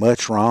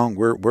much wrong.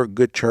 We're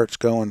good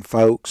church-going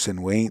folks,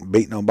 and we ain't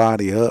beat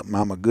nobody up, and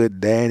I'm a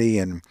good daddy,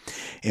 and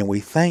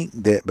we think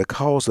that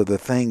because of the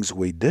things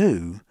we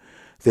do,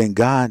 then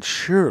God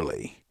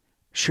surely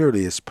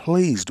is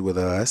pleased with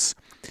us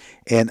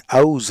and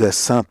owes us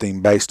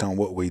something based on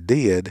what we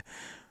did,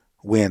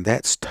 when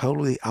that's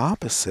totally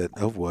opposite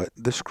of what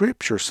the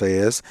Scripture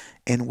says,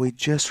 and we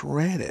just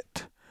read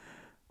it.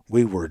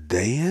 We were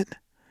dead.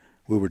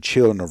 We were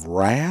children of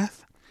wrath.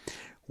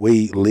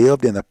 We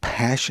lived in the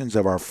passions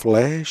of our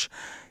flesh,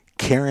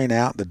 carrying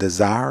out the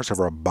desires of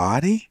our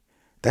body.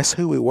 That's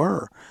who we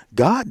were.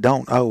 God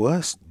don't owe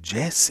us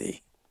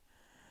Jesse.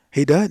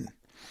 He doesn't.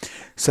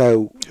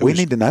 So we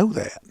need to know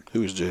that.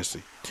 Who is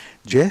Jesse?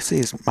 Jesse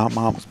is my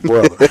mom's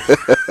brother.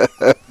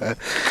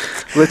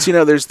 But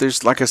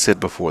there's like I said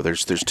before,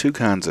 there's two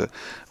kinds of,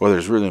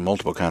 there's really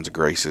multiple kinds of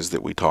graces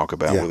that we talk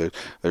about. Yeah.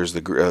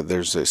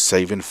 There's a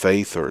saving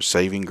faith or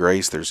saving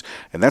grace.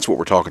 And that's what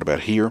we're talking about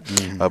here.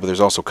 Mm-hmm. But there's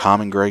also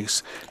common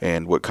grace,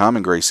 and what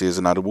common grace is,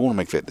 and I want to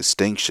make that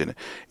distinction,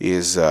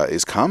 is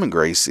common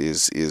grace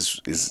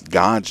is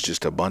God's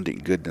just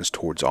abundant goodness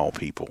towards all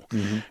people.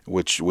 Mm-hmm.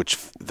 Which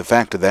the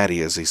fact of that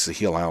is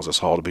He allows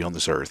us all to be on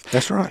this earth.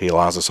 That's right. He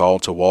allows us all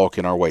to walk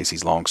in our ways.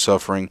 He's long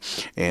suffering,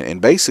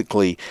 and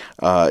basically,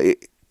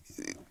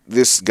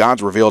 this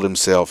God's revealed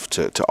Himself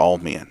to all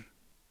men.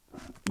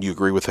 You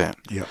agree with that?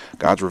 Yep.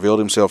 God's revealed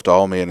himself to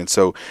all men. And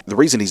so the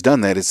reason he's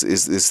done that is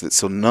that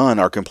so none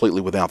are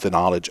completely without the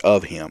knowledge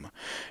of him.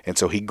 And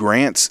so he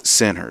grants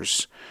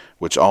sinners,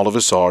 which all of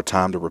us are,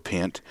 time to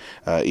repent,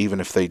 even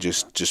if they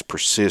just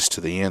persist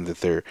to the end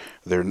that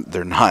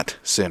they're not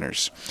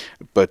sinners.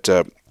 But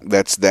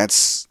that's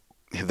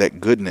that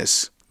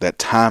goodness, that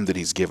time that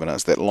he's given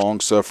us, that long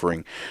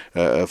suffering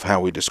of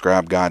how we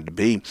describe God to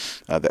be,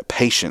 that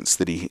patience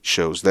that he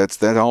shows.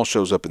 That all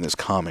shows up in this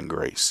common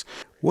grace.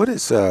 What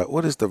is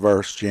the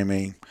verse,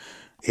 Jimmy?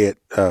 It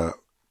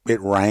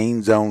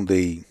rains on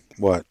the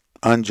what?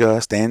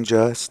 Unjust and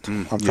just.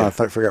 I'm trying to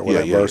figure out what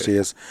that verse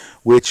is,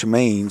 which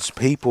means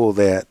people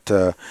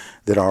that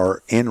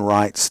are in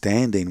right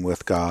standing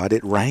with God,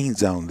 it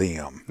rains on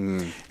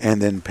them.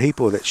 And then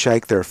people that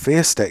shake their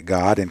fist at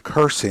God and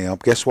curse him,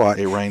 guess what?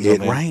 It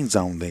rains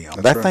on them.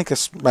 I think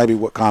that's maybe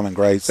what common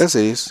grace is.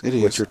 It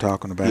is what you're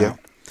talking about. Yeah.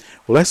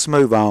 Well, let's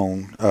move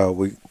on.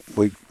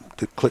 We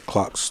the click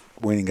clocks.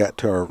 We ain't got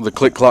to the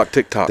click clock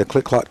tick tock. The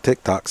click clock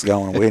tick tock's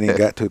going. We ain't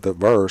got to the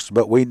verse,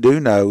 but we do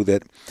know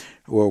that.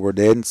 Well, we're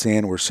dead in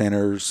sin. We're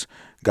sinners.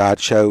 God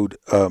showed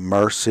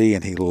mercy,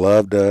 and he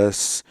loved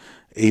us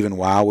even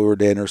while we were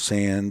dead in our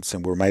sins,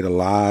 and we're made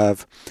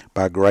alive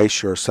by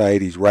grace. You're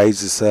saved. He's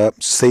raised us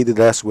up, seated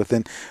us with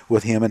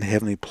him in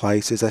heavenly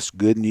places. That's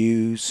good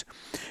news.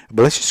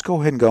 But let's just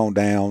go ahead and go on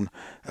down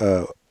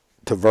to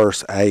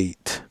verse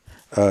 8.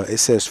 It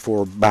says,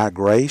 "For by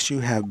grace you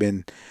have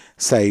been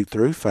saved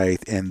through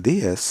faith, and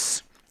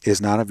this is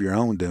not of your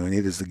own doing.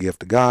 It is the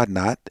gift of God,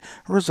 not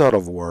a result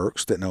of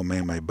works, that no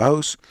man may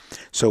boast.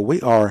 So we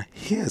are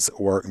his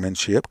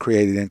workmanship,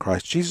 created in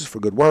Christ Jesus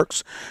for good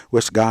works,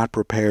 which God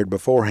prepared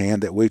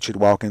beforehand that we should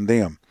walk in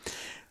them."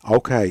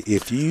 Okay,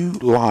 if you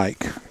got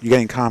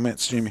any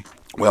comments, Jimmy?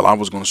 Well, I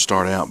was going to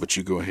start out, but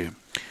you go ahead.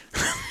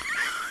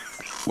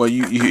 Well,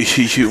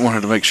 you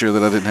wanted to make sure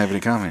that I didn't have any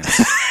comments.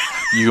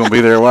 You going to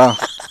be there a while?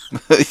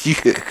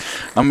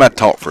 I'm about to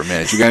talk for a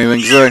minute. You got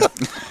anything to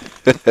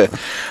say?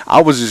 I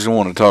was just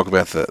wanting to talk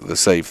about the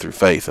saved through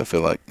faith. I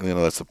feel like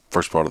that's the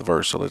first part of the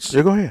verse. So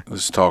go ahead.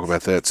 Let's talk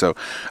about that. So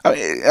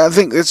I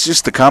think it's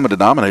just the common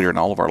denominator in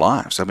all of our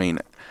lives. I mean,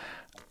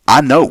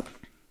 I know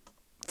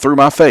through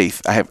my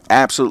faith, I have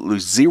absolutely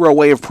zero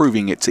way of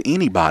proving it to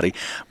anybody,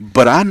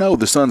 but I know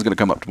the sun's going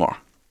to come up tomorrow.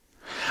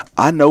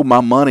 I know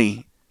my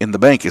money in the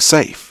bank is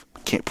safe.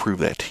 Can't prove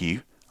that to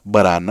you.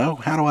 But I know.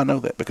 How do I know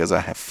that? Because I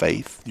have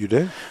faith. You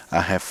do?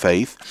 I have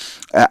faith.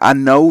 I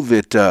know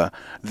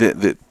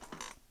that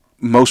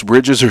most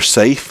bridges are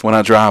safe when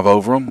I drive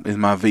over them in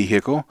my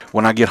vehicle.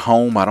 When I get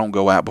home, I don't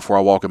go out before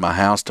I walk in my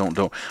house.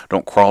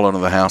 Don't crawl under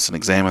the house and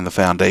examine the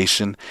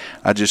foundation.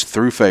 I just,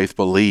 through faith,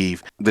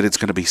 believe that it's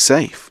going to be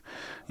safe.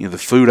 The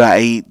food I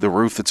eat, the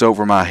roof that's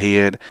over my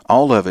head,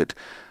 all of it,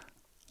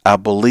 I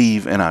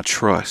believe and I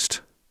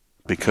trust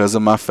because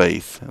of my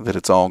faith that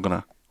it's all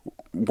going to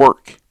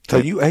work. So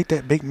you ate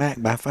that Big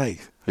Mac by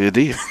faith? It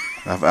did.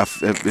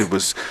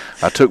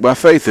 I took by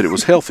faith that it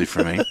was healthy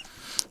for me.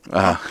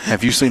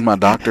 Have you seen my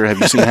doctor? Have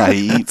you seen how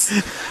he eats?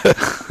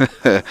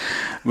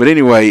 But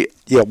anyway.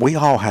 Yeah, we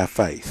all have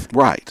faith.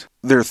 Right.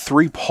 There are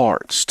 3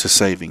 parts to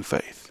saving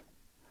faith.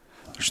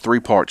 There's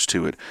 3 parts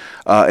to it.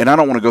 And I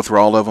don't want to go through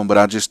all of them, but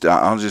I'll just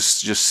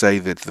say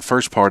that the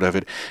first part of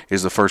it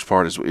is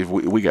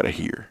we got to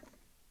hear.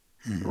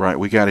 Mm-hmm. Right,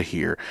 we got to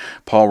hear.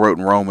 Paul wrote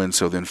in Romans,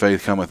 "So then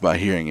faith cometh by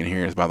hearing, and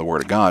heareth by the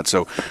word of God."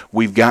 So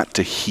we've got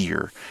to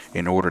hear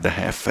in order to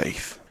have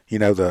faith.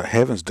 The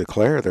heavens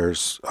declare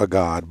there's a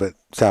God, but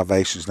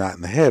salvation's not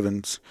in the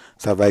heavens.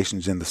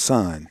 Salvation's in the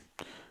Son.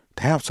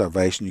 To have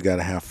salvation, you got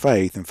to have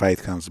faith, and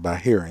faith comes by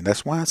hearing.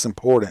 That's why it's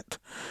important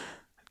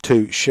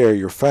to share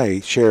your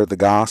faith, share the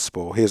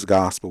gospel, his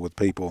gospel with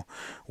people.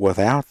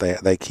 Without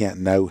that, they can't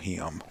know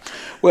him.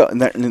 Well,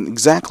 and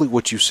exactly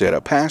what you said. A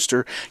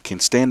pastor can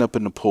stand up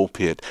in the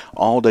pulpit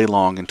all day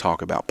long and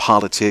talk about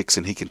politics,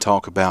 and he can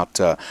talk about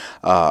the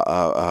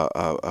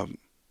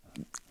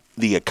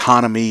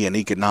economy and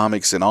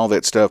economics and all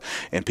that stuff,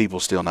 and people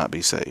still not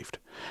be saved.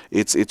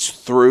 It's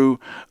through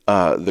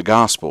the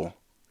gospel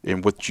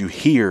and what you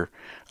hear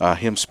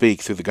him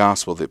speak through the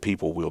gospel that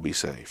people will be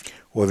saved.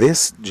 Well,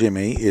 this,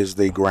 Jimmy, is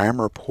the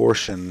grammar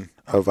portion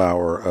of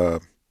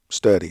our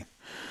study.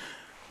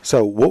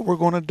 So what we're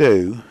going to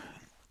do,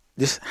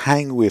 just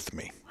hang with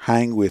me.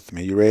 Hang with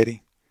me. You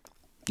ready?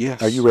 Yes.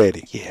 Are you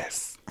ready?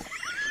 Yes.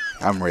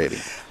 I'm ready.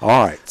 All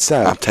right.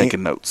 So I'm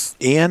taking notes.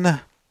 In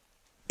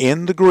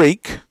the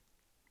Greek,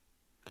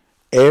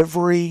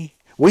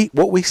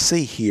 what we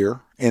see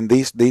here in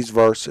these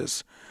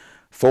verses,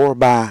 for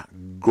by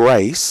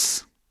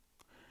grace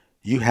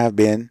you have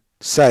been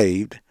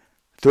saved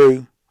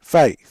through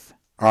faith.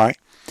 All right.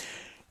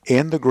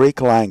 In the Greek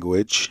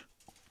language,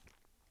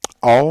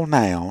 all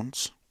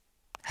nouns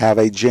have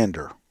a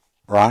gender,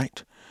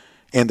 right?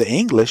 In the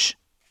English,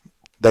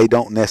 they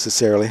don't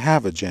necessarily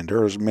have a gender.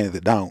 There's many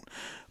that don't.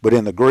 But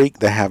in the Greek,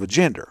 they have a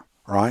gender,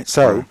 right?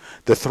 So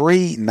the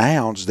 3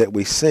 nouns that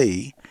we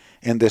see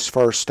in this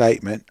first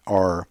statement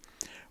are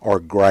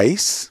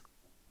grace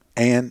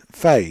and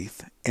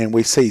faith. And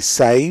we see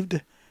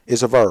saved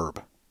is a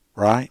verb,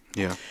 right?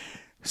 Yeah.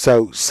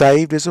 So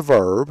saved is a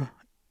verb,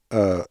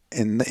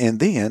 and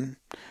then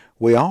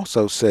we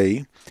also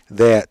see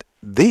that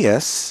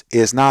this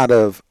is not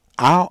of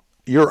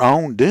your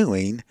own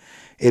doing.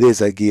 It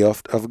is a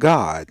gift of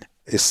God.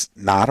 It's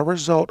not a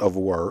result of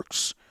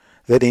works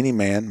that any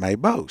man may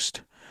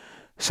boast.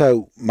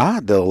 So my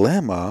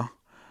dilemma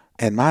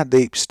and my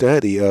deep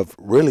study of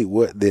really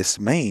what this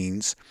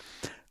means,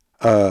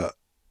 I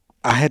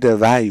had to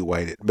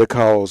evaluate it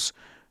because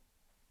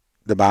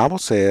the Bible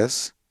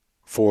says,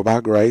 "For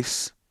by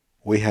grace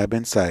we have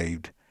been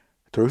saved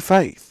through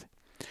faith."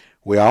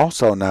 We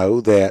also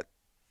know that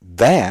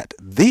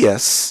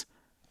this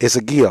is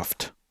a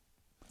gift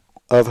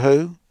of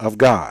who? Of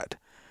God.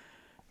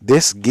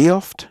 This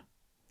gift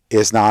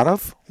is not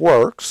of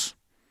works,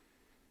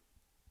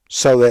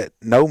 so that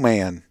no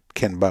man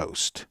can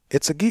boast.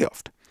 It's a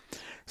gift.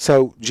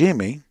 So,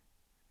 Jimmy,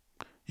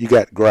 you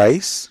got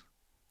grace,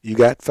 you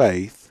got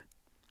faith,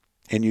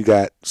 and you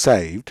got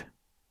saved.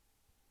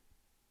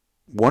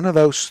 One of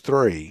those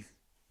three,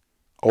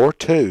 or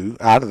two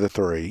out of the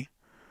three,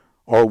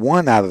 or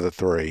one out of the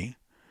three,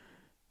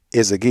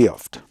 is a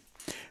gift.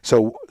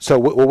 So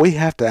we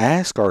have to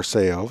ask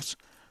ourselves,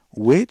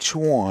 which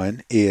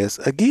one is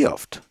a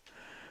gift?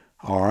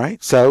 All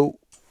right. So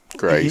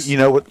Grace. you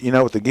know what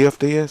the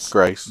gift is?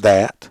 Grace.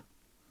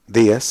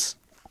 This.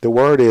 The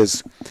word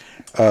is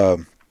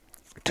two.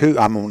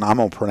 I'm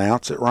gonna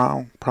pronounce it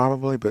wrong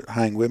probably, but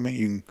hang with me.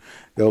 You can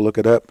go look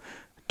it up.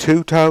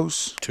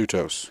 Tutos.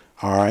 Tutos.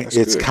 All right. That's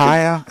It's good.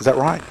 Kaya. Is that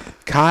right?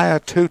 Kaya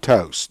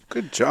tutos.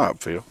 Good job,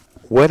 Phil.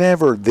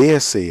 Whatever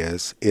this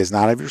is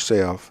not of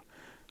yourself.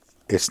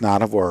 It's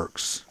not of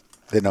works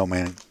that no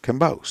man can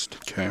boast.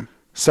 Okay.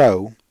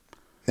 So,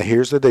 now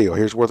here's the deal.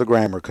 Here's where the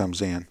grammar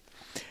comes in.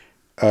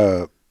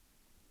 A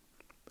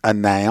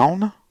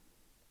noun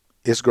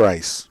is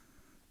grace.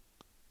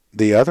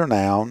 The other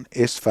noun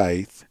is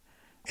faith.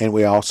 And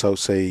we also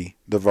see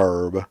the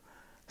verb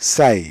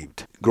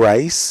saved.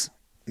 Grace,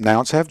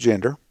 nouns have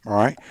gender, all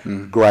right?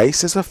 Mm.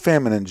 Grace is a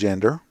feminine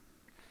gender.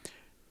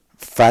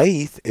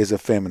 Faith is a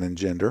feminine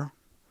gender.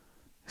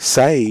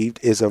 Saved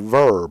is a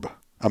verb,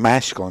 a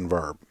masculine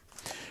verb.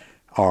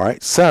 All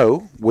right,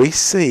 so we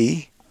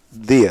see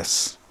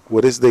this.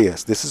 What is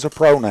this? This is a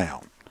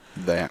pronoun.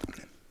 That.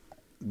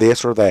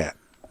 This or that.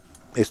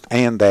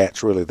 And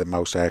that's really the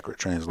most accurate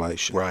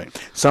translation. Right.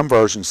 Some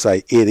versions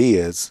say it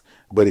is,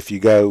 but if you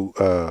go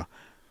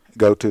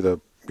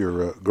to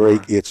your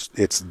Greek, Right.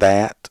 it's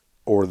that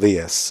or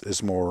this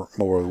is more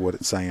of what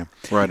it's saying.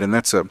 Right, and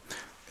that's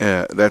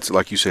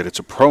like you said, it's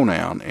a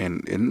pronoun,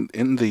 and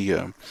in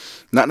the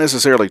not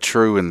necessarily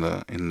true in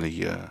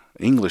the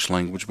English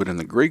language, but in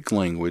the Greek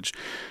language,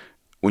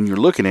 when you're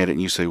looking at it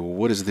and you say, well,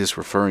 what is this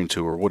referring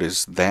to, or what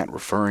is that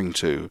referring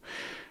to?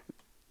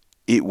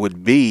 It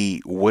would be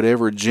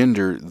whatever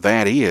gender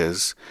that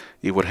is,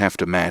 it would have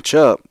to match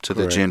up to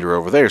the Correct. gender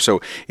over there.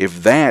 So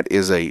if that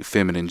is a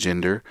feminine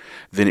gender,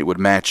 then it would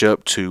match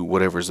up to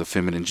whatever's the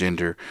feminine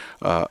gender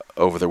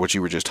over there, what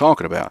you were just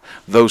talking about.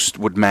 Those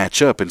would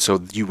match up, and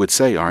so you would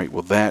say, all right,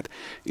 well, that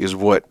is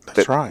what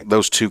That's right.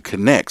 those two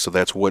connect, so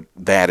that's what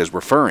that is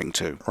referring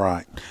to.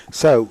 Right.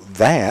 So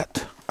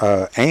that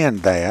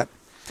and that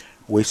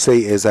we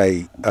see is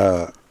a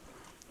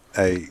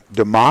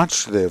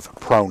demonstrative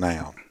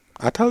pronoun.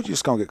 I told you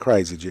it's going to get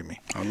crazy,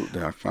 Jimmy.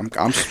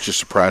 I'm just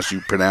surprised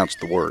you pronounced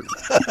the word.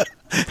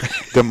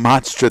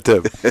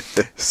 Demonstrative.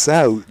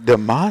 So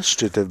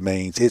demonstrative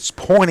means it's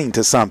pointing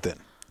to something.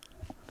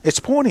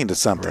 It's pointing to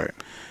something. Right.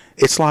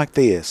 It's like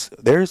this.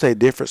 There's a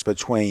difference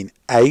between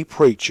a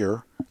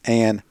preacher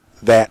and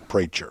that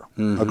preacher.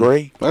 Mm-hmm.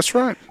 Agree? That's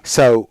right.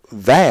 So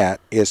that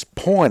is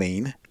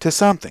pointing to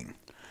something.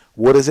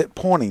 What is it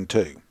pointing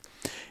to?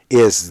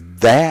 Is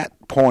that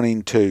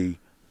pointing to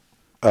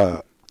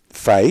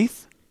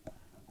faith?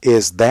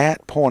 Is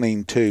that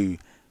pointing to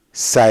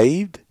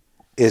saved?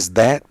 Is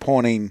that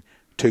pointing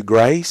to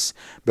grace?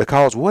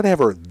 Because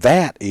whatever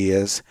that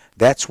is,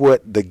 that's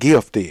what the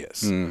gift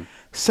is. Mm.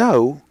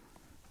 So,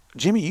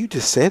 Jimmy, you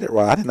just said it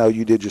right. I didn't know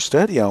you did your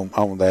study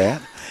on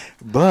that.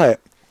 But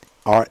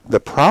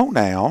the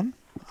pronoun,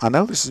 I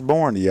know this is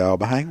boring to y'all,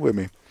 but hang with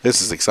me.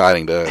 This is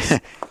exciting to us.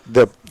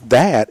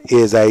 That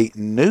is a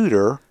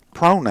neuter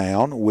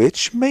pronoun,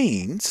 which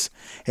means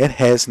it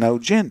has no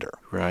gender.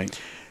 Right.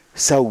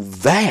 So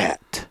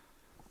that,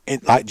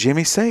 like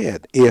Jimmy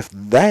said, if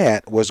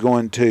that was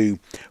going to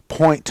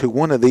point to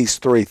one of these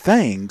three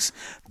things,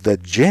 the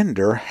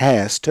gender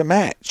has to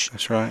match.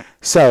 That's right.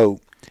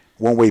 So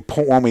when we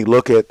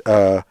look at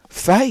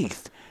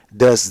faith,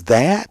 does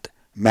that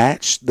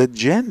match the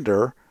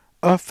gender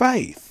of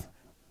faith?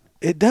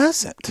 It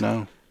doesn't.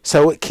 No.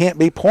 So it can't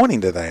be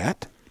pointing to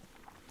that.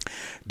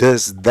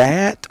 Does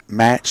that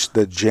match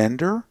the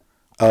gender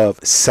of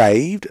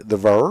saved, the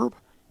verb?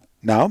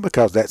 No,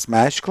 because that's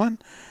masculine,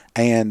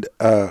 and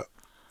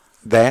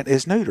that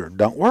is neuter.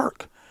 Don't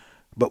work.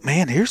 But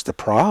man, here's the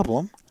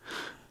problem.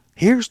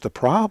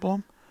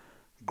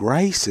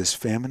 Grace is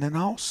feminine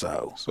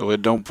also. So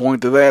it don't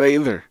point to that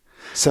either.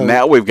 So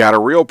now we've got a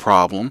real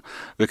problem,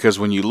 because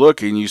when you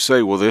look and you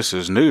say, well, this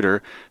is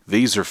neuter,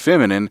 these are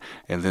feminine,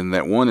 and then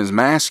that one is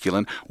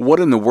masculine, what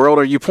in the world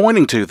are you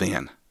pointing to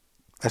then?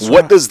 that's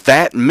What right. does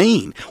that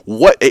mean?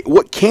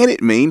 What can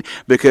it mean?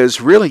 Because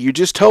really, you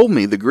just told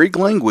me the Greek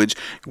language,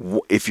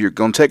 if you're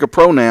going to take a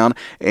pronoun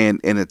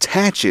and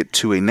attach it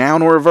to a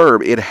noun or a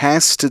verb, it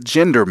has to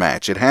gender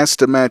match. It has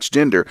to match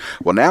gender.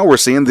 Well, now we're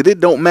seeing that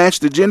it don't match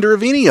the gender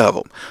of any of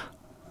them.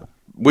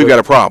 We've got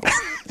a problem.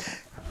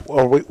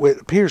 Well,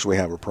 it appears we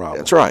have a problem.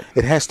 That's right.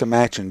 It has to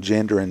match in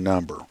gender and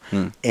number,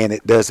 and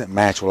it doesn't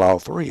match with all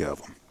three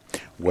of them.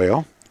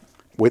 Well,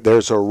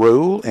 there's a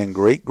rule in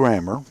Greek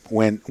grammar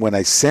when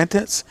a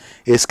sentence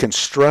is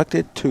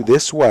constructed to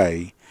this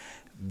way,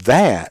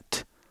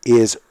 that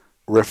is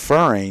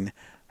referring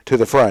to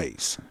the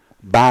phrase,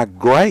 by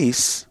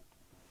grace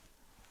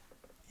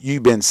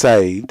you've been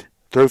saved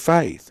through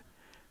faith.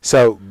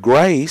 So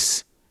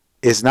grace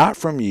is not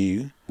from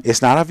you,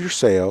 it's not of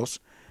yourselves,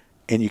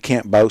 and you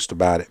can't boast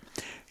about it.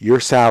 Your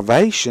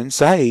salvation,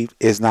 saved,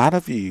 is not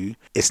of you,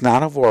 it's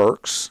not of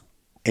works,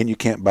 and you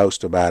can't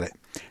boast about it.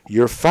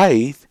 Your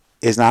faith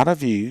is not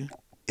of you,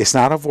 it's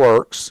not of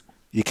works,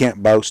 you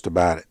can't boast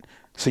about it.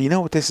 So you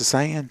know what this is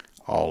saying?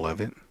 All of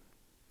it.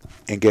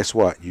 And guess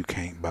what? You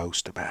can't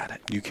boast about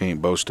it. You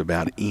can't boast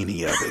about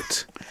any of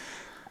it.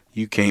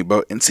 You can't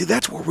boast. And see,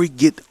 that's where we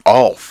get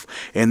off.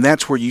 And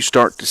that's where you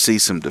start to see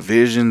some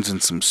divisions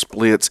and some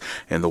splits,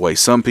 and the way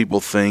some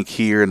people think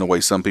here and the way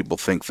some people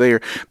think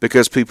there,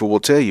 because people will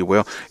tell you,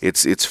 well,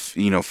 it's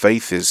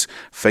faith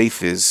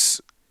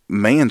is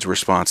man's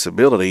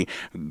responsibility.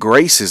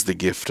 Grace is the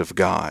gift of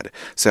God.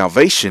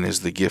 Salvation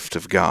is the gift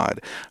of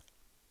God.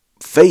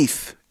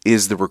 Faith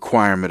is the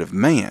requirement of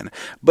man.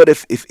 But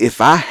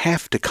if I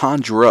have to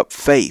conjure up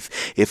faith,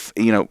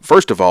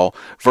 first of all,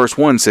 verse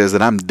 1 says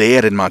that I'm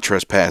dead in my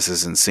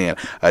trespasses and sin.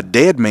 A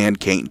dead man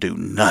can't do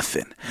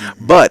nothing.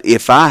 But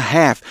if I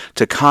have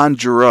to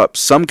conjure up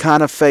some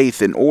kind of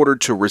faith in order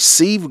to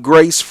receive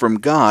grace from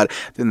God,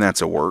 then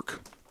that's a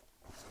work.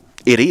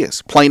 It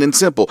is, plain and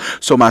simple.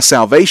 So my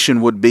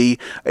salvation would be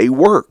a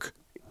work.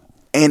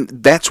 And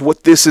that's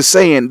what this is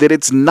saying, that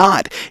it's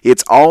not.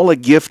 It's all a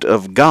gift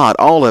of God,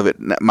 all of it.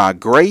 My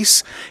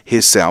grace,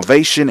 His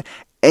salvation,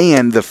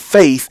 and the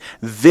faith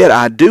that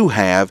I do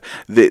have,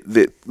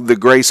 that the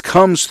grace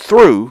comes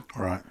through,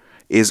 Right.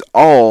 is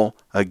all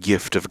a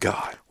gift of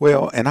God.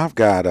 Well, and I've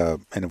got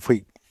and if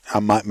I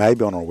might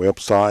maybe on our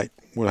website,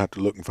 we'll have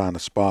to look and find a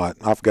spot.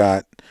 I've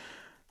got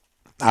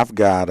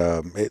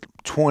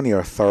 20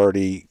 or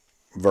 30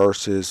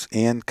 verses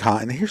and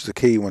here's the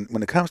key: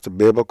 when it comes to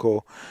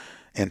biblical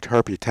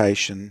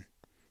interpretation,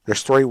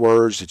 there's three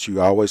words that you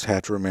always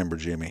have to remember,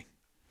 Jimmy.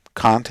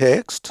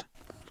 Context.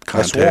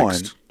 That's one.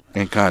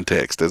 And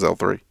context, that's all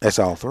three. That's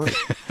all three.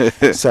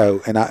 So,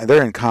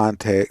 they're in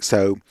context.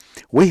 So,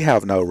 we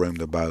have no room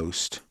to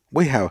boast.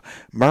 We have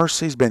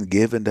mercy's been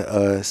given to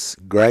us.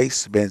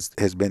 Grace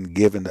has been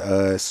given to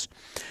us.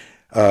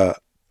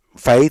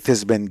 Faith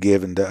has been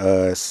given to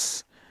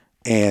us,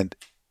 and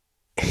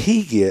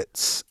He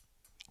gets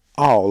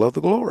all of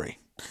the glory.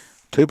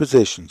 Two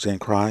positions, in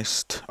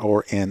Christ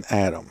or in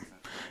Adam,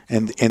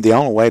 and the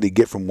only way to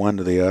get from one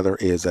to the other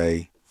is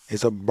a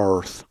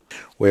birth.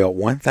 Well,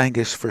 one thing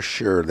is for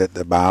sure that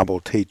the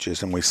Bible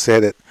teaches, and we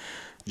said it,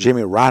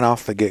 Jimmy, right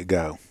off the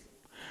get-go,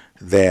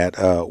 that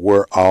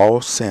we're all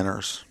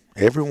sinners.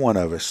 Every one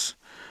of us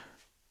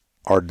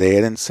are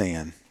dead in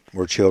sin.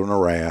 We're children of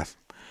wrath.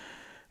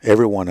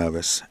 Every one of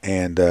us.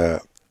 And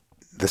the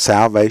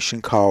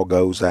salvation call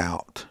goes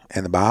out.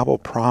 And the Bible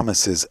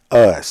promises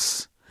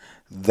us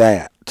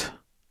that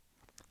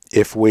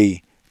if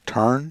we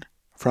turn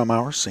from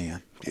our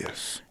sin,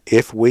 Yes.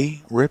 if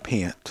we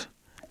repent,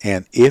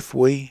 and if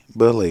we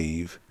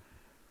believe,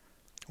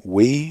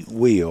 we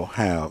will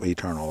have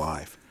eternal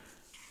life.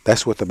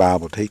 That's what the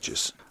Bible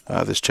teaches.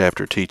 This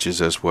chapter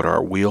teaches us what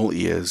our will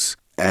is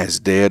as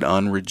dead,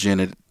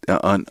 unregenerated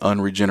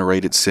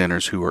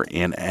sinners who are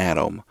in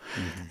Adam,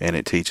 and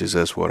it teaches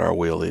us what our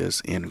will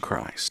is in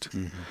Christ.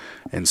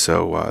 And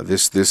so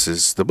this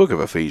is the book of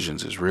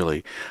Ephesians is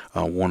really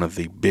one of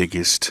the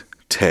biggest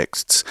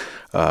texts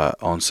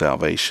on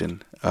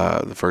salvation.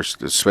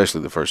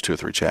 Especially the first 2 or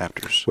 3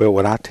 chapters. Well,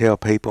 what I tell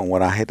people and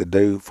what I had to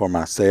do for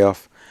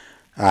myself,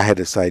 I had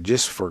to say,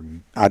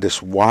 I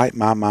just wiped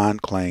my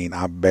mind clean.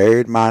 I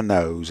buried my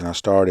nose and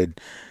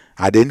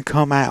I didn't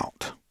come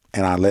out,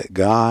 and I let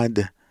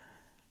God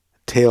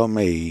tell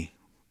me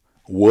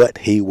what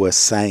He was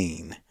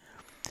saying.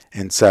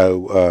 And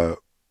so,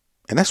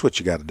 and that's what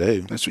you got to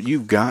do. That's what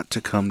you've got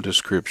to come to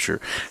Scripture,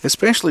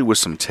 especially with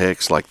some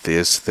texts like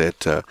this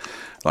that,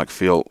 like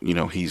Phil,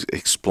 he's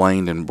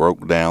explained and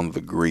broke down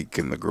the Greek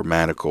and the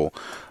grammatical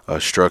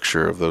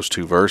structure of those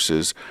 2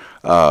 verses,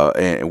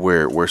 and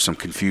where some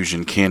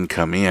confusion can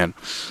come in.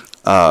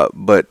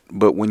 But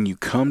when you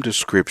come to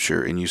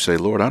Scripture and you say,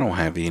 Lord, I don't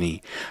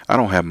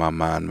have my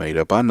mind made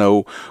up. I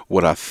know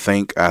what I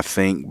think,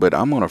 but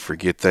I'm going to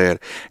forget that,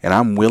 and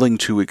I'm willing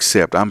to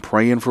accept. I'm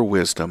praying for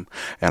wisdom,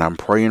 and I'm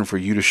praying for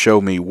you to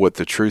show me what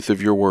the truth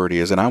of your word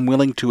is, and I'm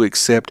willing to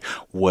accept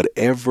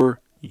whatever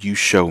you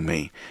show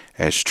me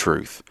as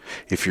truth.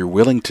 If you're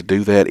willing to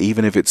do that,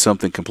 even if it's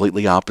something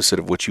completely opposite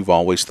of what you've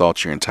always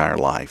thought your entire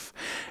life,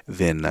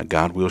 then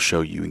God will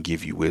show you and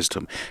give you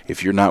wisdom.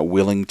 If you're not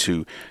willing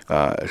to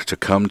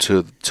come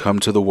to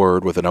the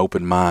Word with an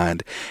open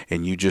mind,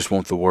 and you just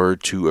want the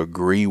Word to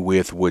agree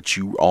with what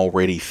you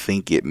already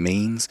think it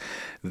means,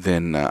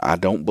 then I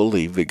don't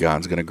believe that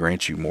God's going to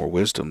grant you more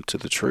wisdom to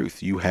the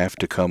truth. You have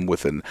to come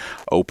with an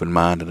open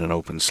mind and an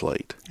open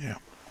slate. Yeah.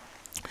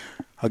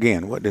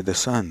 Again, what did the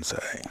Son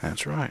say?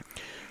 That's right.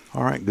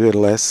 All right, good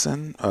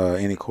lesson.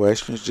 Any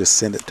questions, just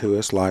send it to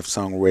us,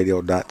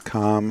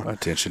 lifesongradio.com.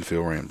 Attention,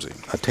 Phil Ramsey.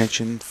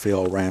 Attention,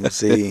 Phil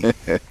Ramsey.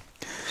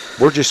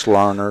 We're just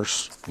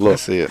learners. Look,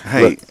 that's it.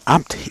 Hey, look,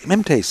 let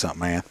me tell you something,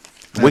 man.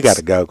 We got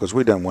to go because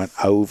we done went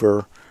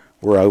over.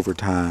 We're over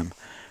time.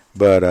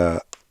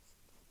 But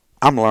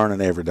I'm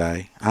learning every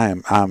day.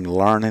 I'm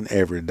learning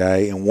every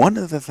day. And one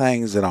of the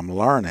things that I'm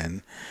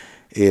learning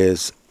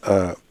is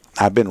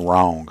I've been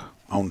wrong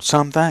on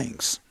some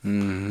things.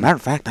 Mm-hmm. Matter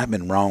of fact, I've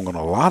been wrong on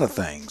a lot of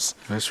things.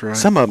 That's right.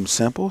 Some of them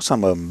simple,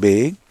 some of them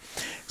big.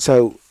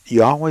 So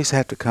you always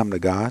have to come to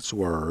God's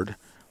Word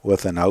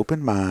with an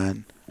open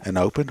mind, an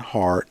open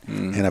heart,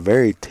 and a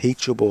very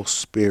teachable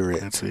spirit.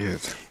 That's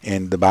it.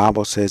 And the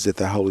Bible says that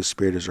the Holy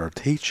Spirit is our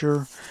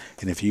teacher.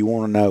 And if you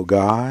want to know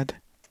God,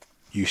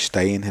 you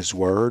stay in His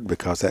Word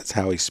because that's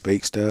how He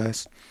speaks to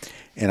us.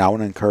 And I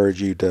want to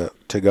encourage you to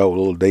go a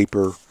little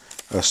deeper,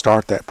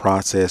 start that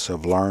process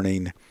of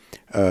learning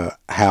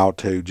how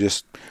to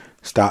just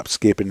stop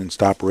skipping and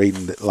stop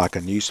reading like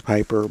a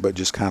newspaper, but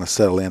just kind of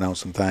settle in on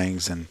some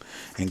things and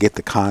get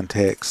the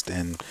context.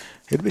 And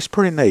it's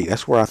pretty neat.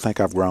 That's where I think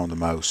I've grown the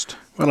most.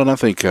 Well, and I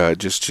think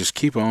just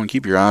keep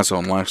your eyes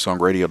on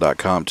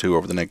lifesongradio.com too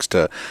over the next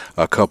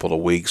couple of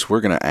weeks.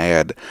 We're going to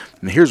add,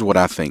 and here's what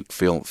I think,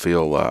 Phil,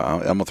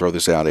 I'm going to throw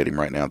this out at him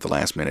right now at the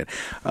last minute,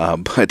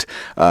 but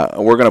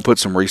we're going to put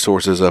some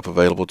resources up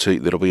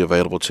that'll be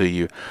available to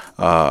you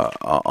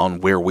on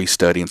where we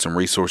study and some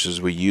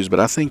resources we use. But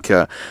I think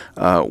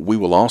we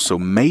will also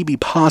maybe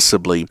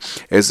possibly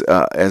as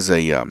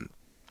a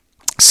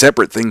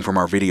separate thing from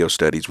our video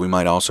studies, we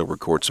might also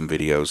record some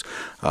videos,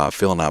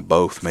 Phil and I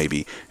both,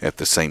 maybe at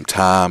the same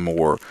time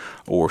or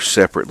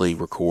separately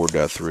record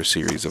through a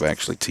series of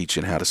actually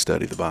teaching how to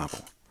study the Bible.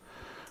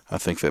 I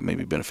think that may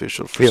be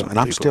beneficial for some people.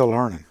 I'm still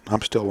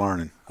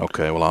learning.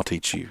 Okay, well, I'll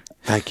teach you.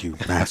 Thank you,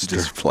 Master.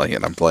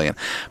 I'm playing.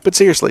 But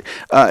seriously,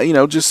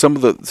 just some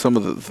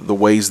of the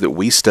ways that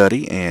we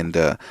study and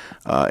the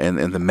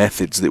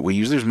methods that we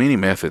use. There's many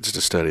methods to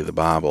study the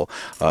Bible.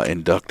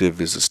 Inductive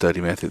is a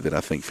study method that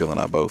I think Phil and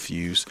I both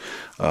use.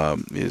 What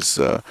does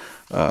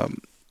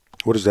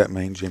that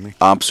mean, Jimmy?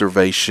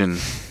 Observation,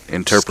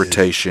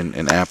 interpretation,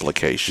 and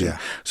application. Yeah.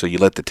 So you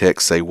let the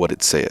text say what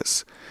it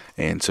says.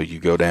 And so you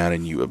go down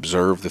and you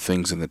observe the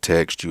things in the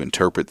text, you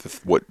interpret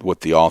what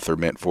the author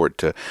meant for it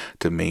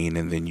to mean,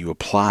 and then you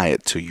apply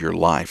it to your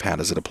life. How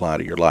does it apply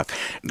to your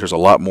life? There's a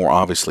lot more,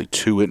 obviously,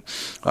 to it,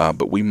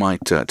 but we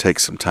might take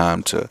some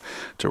time to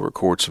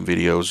record some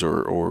videos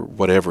or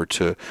whatever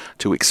to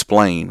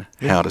explain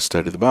how to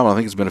study the Bible. I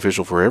think it's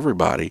beneficial for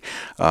everybody.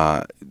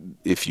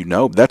 If you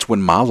know, that's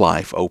when my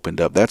life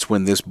opened up. That's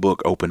when this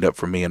book opened up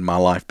for me and my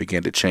life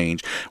began to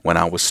change, when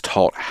I was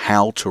taught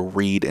how to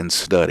read and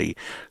study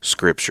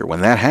Scripture.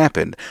 When that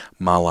happened,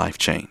 my life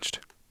changed.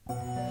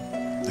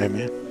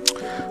 Amen.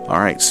 All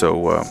right,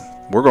 so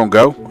we're going to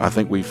go. I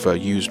think we've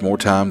used more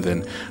time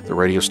than the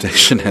radio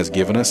station has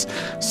given us,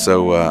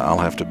 so I'll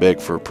have to beg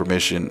for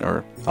permission,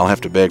 or I'll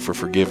have to beg for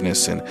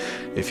forgiveness, and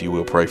if you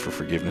will, pray for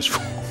forgiveness for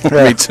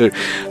me too.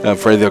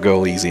 Pray they'll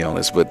go easy on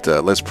us, but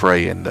let's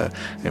pray, and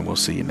we'll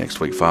see you next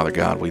week. Father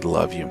God, we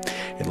love you,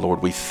 and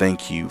Lord, we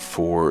thank you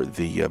for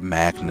the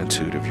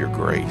magnitude of your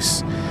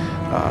grace.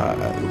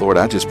 Lord,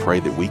 I just pray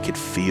that we could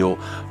feel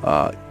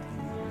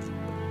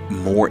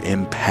more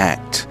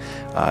impact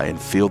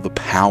and feel the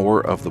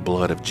power of the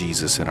blood of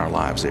Jesus in our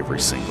lives every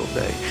single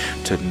day,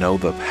 to know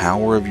the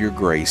power of your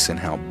grace and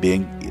how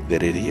big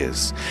that it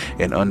is,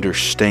 and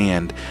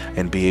understand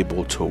and be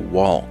able to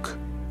walk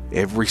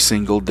every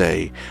single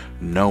day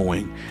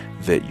knowing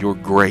that your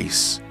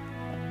grace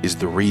is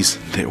the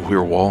reason that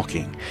we're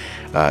walking.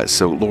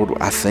 So,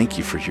 Lord, I thank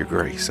you for your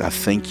grace. I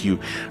thank you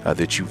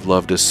that you've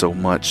loved us so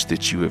much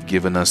that you have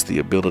given us the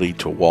ability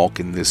to walk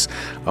in this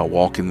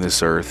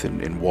earth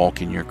and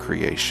walk in your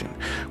creation.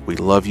 We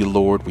love you,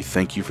 Lord. We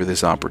thank you for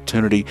this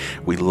opportunity.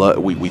 We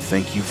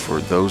thank you for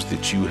those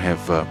that you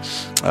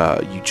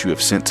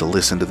have sent to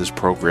listen to this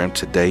program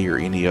today or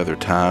any other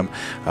time.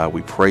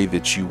 We pray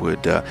that you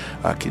would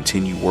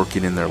continue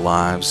working in their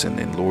lives,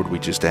 and Lord, we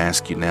just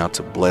ask you now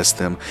to bless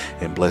them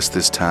and bless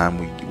this time.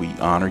 We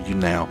honor you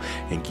now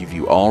and give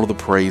you all of the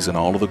praise and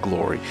all of the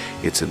glory.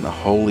 It's in the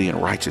holy and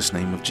righteous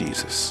name of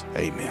Jesus.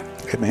 Amen.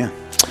 Amen.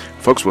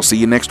 Folks, we'll see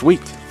you next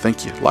week.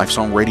 Thank you.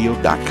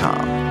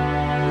 LifeSongRadio.com.